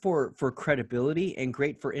 great for credibility and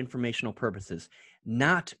great for informational purposes.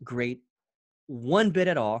 Not great one bit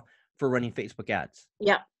at all for running Facebook ads.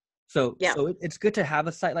 yeah, So yeah, it's good to have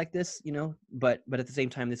a site like this, but at the same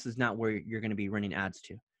time, this is not where you're going to be running ads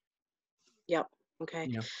to, yep. Okay.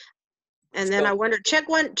 you know. And then I So wonder, check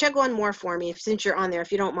one more for me since you're on there,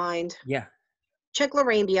 if you don't mind. yeah, Check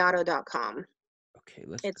LorraineBeato.com. okay,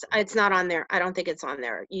 let's go. It's not on there. I don't think it's on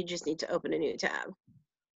there. You just need to open a new tab.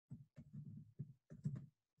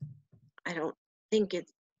 I don't think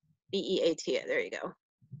it's BEAT. There you go.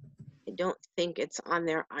 I don't think it's on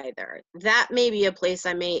there either. That may be a place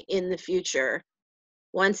I may in the future.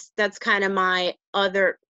 Once that's kind of my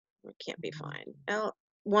other, it can't be fine. Oh,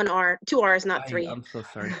 one R, two R's, not three. I'm so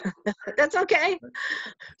sorry. That's okay.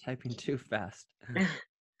 Typing too fast.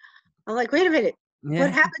 I'm like, wait a minute, what Yeah.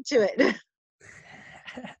 happened to it?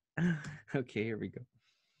 Okay, here we go.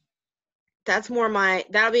 That's more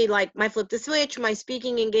that'll be like my flip the switch, my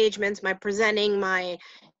speaking engagements, my presenting, my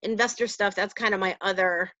investor stuff. That's kind of my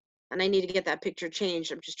other, and I need to get that picture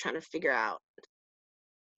changed. I'm just trying to figure out.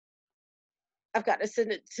 I've got to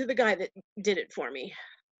send it to the guy that did it for me.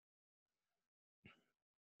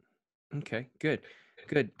 Okay, good.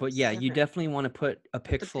 Good. But yeah, you Seven. definitely want to put a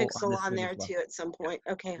Put the pixel on pixel this on link there as well. too at some Yeah. point.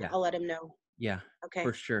 Okay, Yeah. I'll let him know. Yeah. Okay.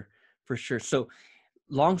 For sure. For sure. So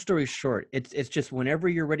long story short, it's just whenever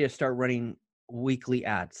you're ready to start running weekly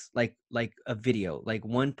ads, like a video, like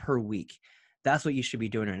one per week, that's what you should be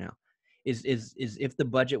doing right now. Is if the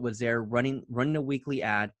budget was there, running a weekly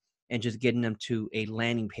ad and just getting them to a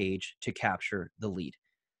landing page to capture the lead.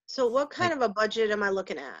 So what kind Like, of a budget am I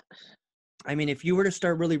looking at? I mean, if you were to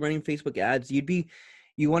start really running Facebook ads,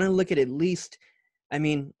 you want to look at least, I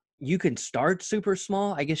mean, you could start super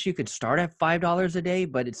small. I guess you could start at $5 a day,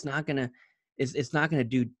 but it's not gonna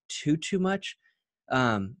do too much.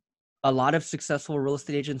 Um, a lot of successful real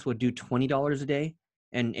estate agents would do $20 a day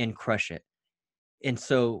and crush it. And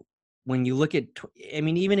so when you look at, I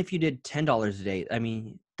mean, even if you did $10 a day, I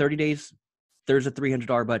mean, 30 days, there's a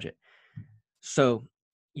 $300 budget. So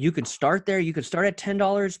you could start there. You could start at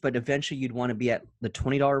 $10, but eventually you'd want to be at the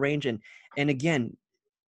 $20 range. And again,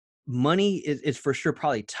 money is for sure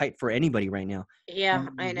probably tight for anybody right now. Yeah,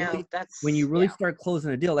 And I know. when you That's really yeah. start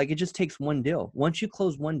closing a deal, like it just takes one deal. Once you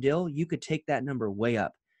close one deal, you could take that number way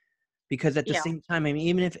up. Because at the Yeah. same time, I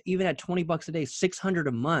mean, even at $20 a day, 600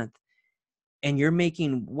 a month, and you're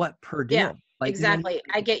making what per Yeah. deal? Like, you know what I mean? Exactly.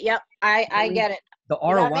 I get yep. I You know what I I mean? get it. The You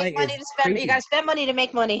got to make ROI money is to spend. You got crazy. to spend money to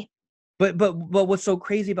make money. But what's so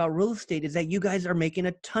crazy about real estate is that you guys are making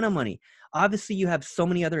a ton of money. Obviously, you have so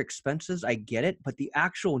many other expenses. I get it, but the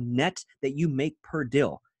actual net that you make per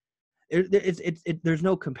deal, there's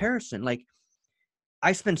no comparison. Like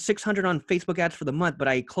I spend 600 on Facebook ads for the month, but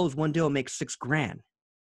I close one deal and make $6,000.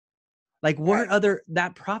 Like Right. where other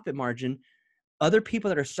that profit margin, other people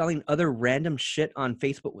that are selling other random shit on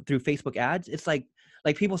Facebook through Facebook ads, it's like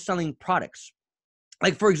people selling products.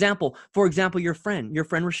 Like for example, your friend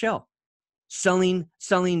Rochelle selling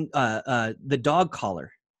the dog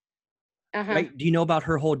collar, Uh-huh. right? Do you know about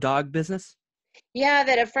her whole dog business? Yeah,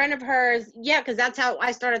 that a friend of hers, yeah, because that's how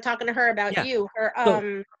I started talking to her about Yeah. you.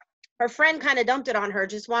 So Her friend kind of dumped it on her,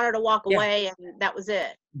 just wanted to walk yeah. away, and that was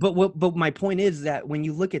it. But my point is that when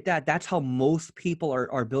you look at that, that's how most people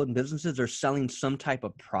are building businesses. They're selling some type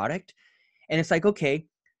of product. And it's like, okay,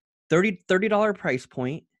 $30 price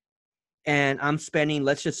point, and I'm spending,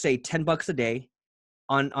 let's just say $10 a day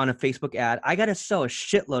on a Facebook ad. I got to sell a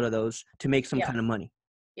shitload of those to make some Yeah, kind of money.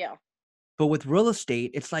 yeah, But with real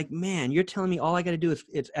estate, it's like, man, you're telling me all I got to do is,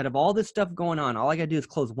 it's out of all this stuff going on, all I got to do is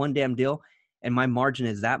close one damn deal, and my margin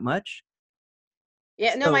is that much.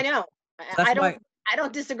 yeah. No, I So, know. so I that's why, don't. I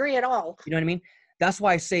don't disagree at all. you know what I mean? That's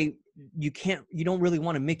why I say you don't really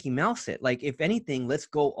want to Mickey Mouse it. Like, if anything, let's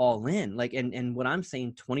go all in. Like, and what I'm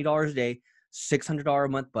saying, $20 a day, $600 a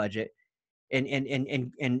month budget,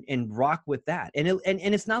 and rock with that. And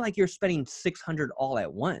it's not like you're spending 600 all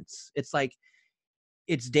at once. It's like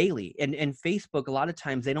it's daily. And Facebook, a lot of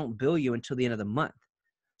times they don't bill you until the end of the month.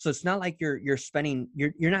 So it's not like you're spending,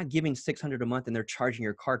 you're not giving 600 a month and they're charging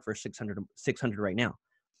your card for 600 right now.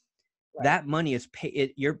 Right. That money is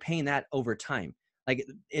you're paying that over time. Like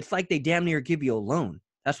it's like they damn near give you a loan.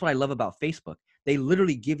 That's what I love about Facebook. They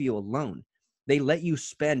literally give you a loan. They let you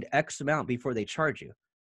spend X amount before they charge you.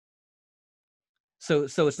 So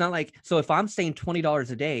it's not like, so if I'm saying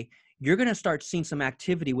 $20 a day, you're going to start seeing some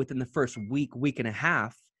activity within the first week and a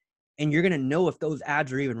half, and you're going to know if those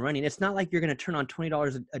ads are even running. It's not like you're going to turn on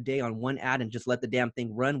 $20 a day on one ad and just let the damn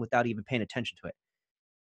thing run without even paying attention to it.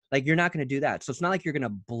 Like, you're not going to do that. So it's not like you're going to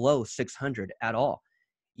blow 600 at all.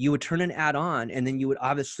 You would turn an ad on, and then you would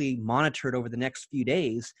obviously monitor it over the next few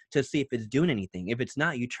days to see if it's doing anything. If it's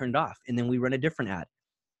not, you turn it off, and then we run a different ad.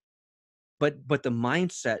 But the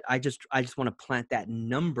mindset, I just want to plant that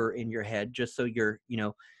number in your head, just so you're,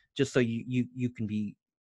 just so you can be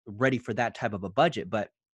ready for that type of a budget. But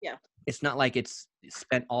Yeah. it's not like it's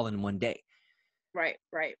spent all in one day. Right.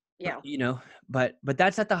 Yeah. But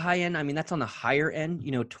that's at the high end. I mean, that's on the higher end,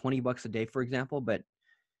 $20 a day, for example. But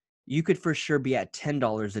you could for sure be at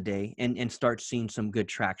 $10 a day and start seeing some good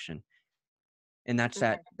traction. And that's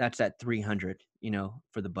Okay. at 300,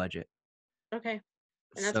 for the budget. Okay.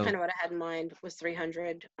 And that's So kind of what I had in mind, was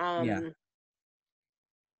 300. yeah.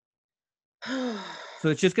 So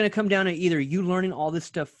it's just going to come down to either you learning all this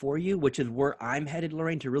stuff for you, which is where I'm headed,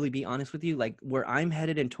 Lorraine, to really be honest with you. Like, where I'm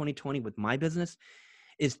headed in 2020 with my business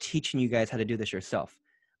is teaching you guys how to do this yourself.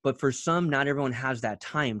 But for some, not everyone has that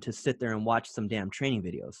time to sit there and watch some damn training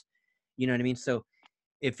videos. You know what I mean? So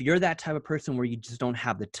if you're that type of person where you just don't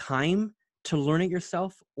have the time to learn it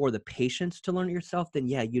yourself or the patience to learn it yourself, then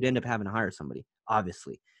yeah, you'd end up having to hire somebody,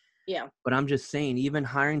 obviously. Yeah. But I'm just saying, even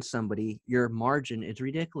hiring somebody, your margin is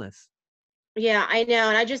ridiculous. Yeah, I know.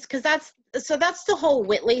 And because that's the whole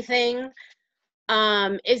Whitley thing.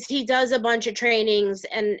 Is he does a bunch of trainings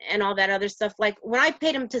and all that other stuff. Like, when I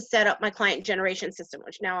paid him to set up my client generation system,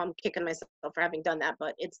 which now I'm kicking myself for having done that,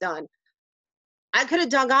 but it's done. I could have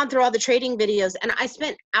gone through all the trading videos, and I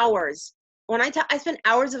spent hours. I spent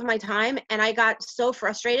hours of my time, and I got so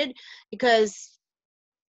frustrated because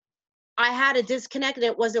I had a disconnect and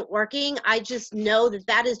it wasn't working. I just know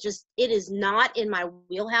that it is not in my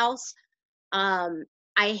wheelhouse. Um,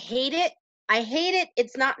 I hate it. I hate it.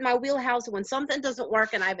 It's not in my wheelhouse. When something doesn't work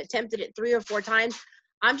and I've attempted it 3 or 4 times,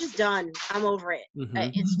 I'm just done. I'm over it.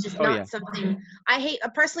 It's just Oh yeah. not something I hate.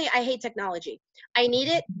 Personally, I hate technology. I need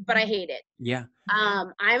it, but I hate it. Yeah.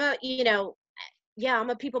 I'm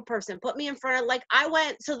a people person. Put me in front of, like,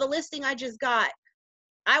 so the listing I just got,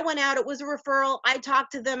 I went out, it was a referral. I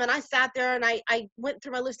talked to them and I sat there and I went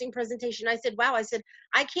through my listing presentation. I said, wow,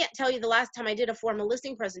 I can't tell you the last time I did a formal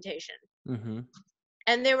listing presentation. Mm-hmm.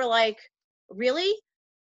 And they were like, really?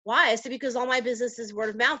 Why? I said, because all my business is word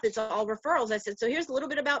of mouth. It's all referrals. I said, so here's a little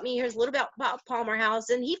bit about me. Here's a little bit about Palmer House.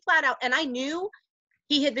 And he flat out, and I knew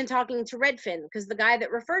he had been talking to Redfin, because the guy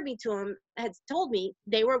that referred me to him had told me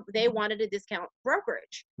they wanted a discount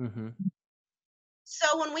brokerage. Mm-hmm.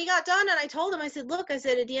 So when we got done and I told him, I said, look, I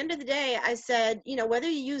said, at the end of the day, I said, whether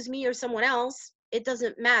you use me or someone else, it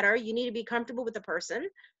doesn't matter. You need to be comfortable with the person.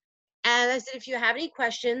 And I said, if you have any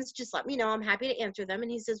questions, just let me know. I'm happy to answer them. And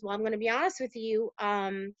he says, well, I'm going to be honest with you.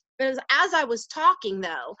 But as I was talking,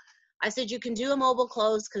 though, I said, you can do a mobile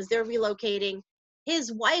close because they're relocating.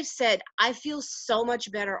 His wife said, I feel so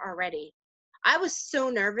much better already. I was so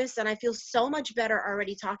nervous and I feel so much better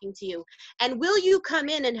already talking to you. And will you come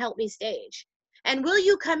in and help me stage? And will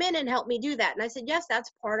you come in and help me do that? And I said, yes,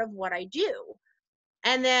 that's part of what I do.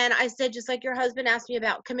 And then I said, just like your husband asked me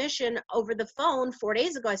about commission over the phone 4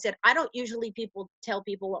 days ago, I said, I don't usually tell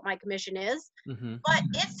people what my commission is, Mm-hmm. but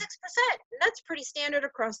it's 6%. That's pretty standard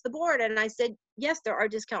across the board. And I said, yes, there are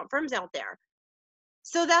discount firms out there.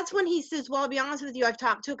 So that's when he says, well, I'll be honest with you, I've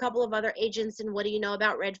talked to a couple of other agents, and what do you know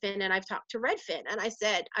about Redfin? And I've talked to Redfin. And I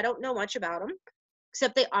said, I don't know much about them,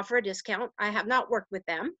 except they offer a discount. I have not worked with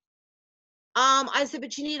them. I said,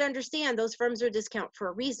 but you need to understand, those firms are a discount for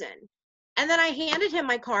a reason. And then I handed him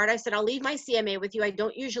my card. I said, I'll leave my CMA with you. I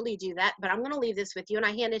don't usually do that, but I'm going to leave this with you. And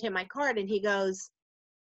I handed him my card, and he goes,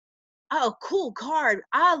 oh, cool card.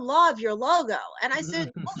 I love your logo. And I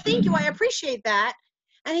said, well, thank you. I appreciate that.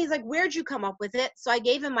 And he's like, where'd you come up with it? So I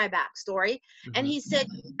gave him my backstory. And he said,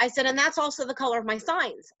 I said, and that's also the color of my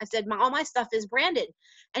signs. I said, all my stuff is branded.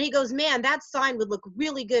 And he goes, man, that sign would look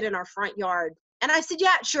really good in our front yard. And I said,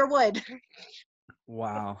 yeah, it sure would.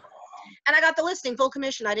 Wow. And I got the listing, full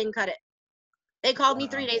commission. I didn't cut it. They called me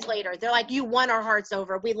 3 days later. They're like, you won our hearts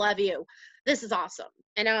over. We love you. This is awesome.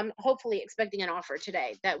 And I'm hopefully expecting an offer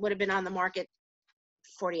today that would have been on the market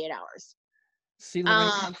 48 hours. See, Lorraine,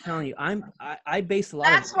 I'm telling you, I base a lot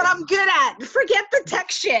That's of what I'm good at. Forget the tech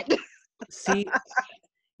shit. See,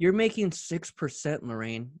 you're making 6%,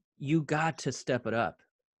 Lorraine. You got to step it up.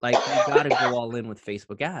 Like, you got to go all in with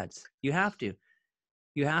Facebook ads. You have to.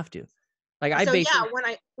 You have to. Like, I So basically,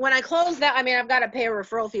 yeah, when I close that, I mean, I've got to pay a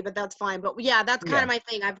referral fee, but that's fine. But yeah, that's kind of my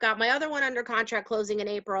thing. I've got my other one under contract closing in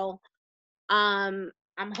April.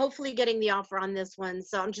 I'm hopefully getting the offer on this one.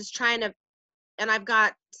 So I'm just trying to, and I've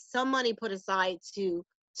got some money put aside to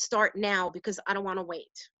start now because I don't want to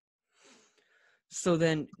wait. So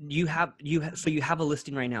then so you have a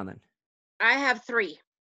listing right now then. I have 3.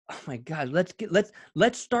 Oh my God,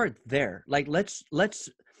 let's start there. Like let's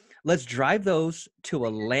drive those to a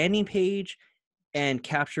landing page and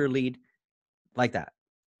capture a lead like that.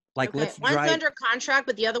 Like Okay. let's One's drive. under contract,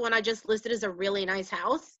 but the other one I just listed is a really nice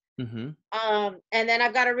house. Hmm. And then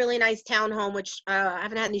I've got a really nice townhome, which I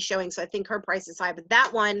haven't had any showing, so I think her price is high. But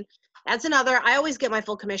that one, that's another. I always get my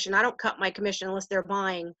full commission. I don't cut my commission unless they're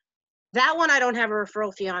buying. That one I don't have a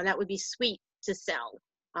referral fee on. That would be sweet to sell.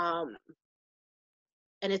 Um,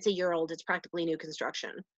 and it's a year old. It's practically new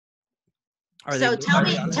construction. Are they So are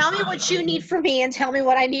they on? tell me what you need from me, and tell me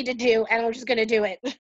what I need to do, and I'm just gonna do it.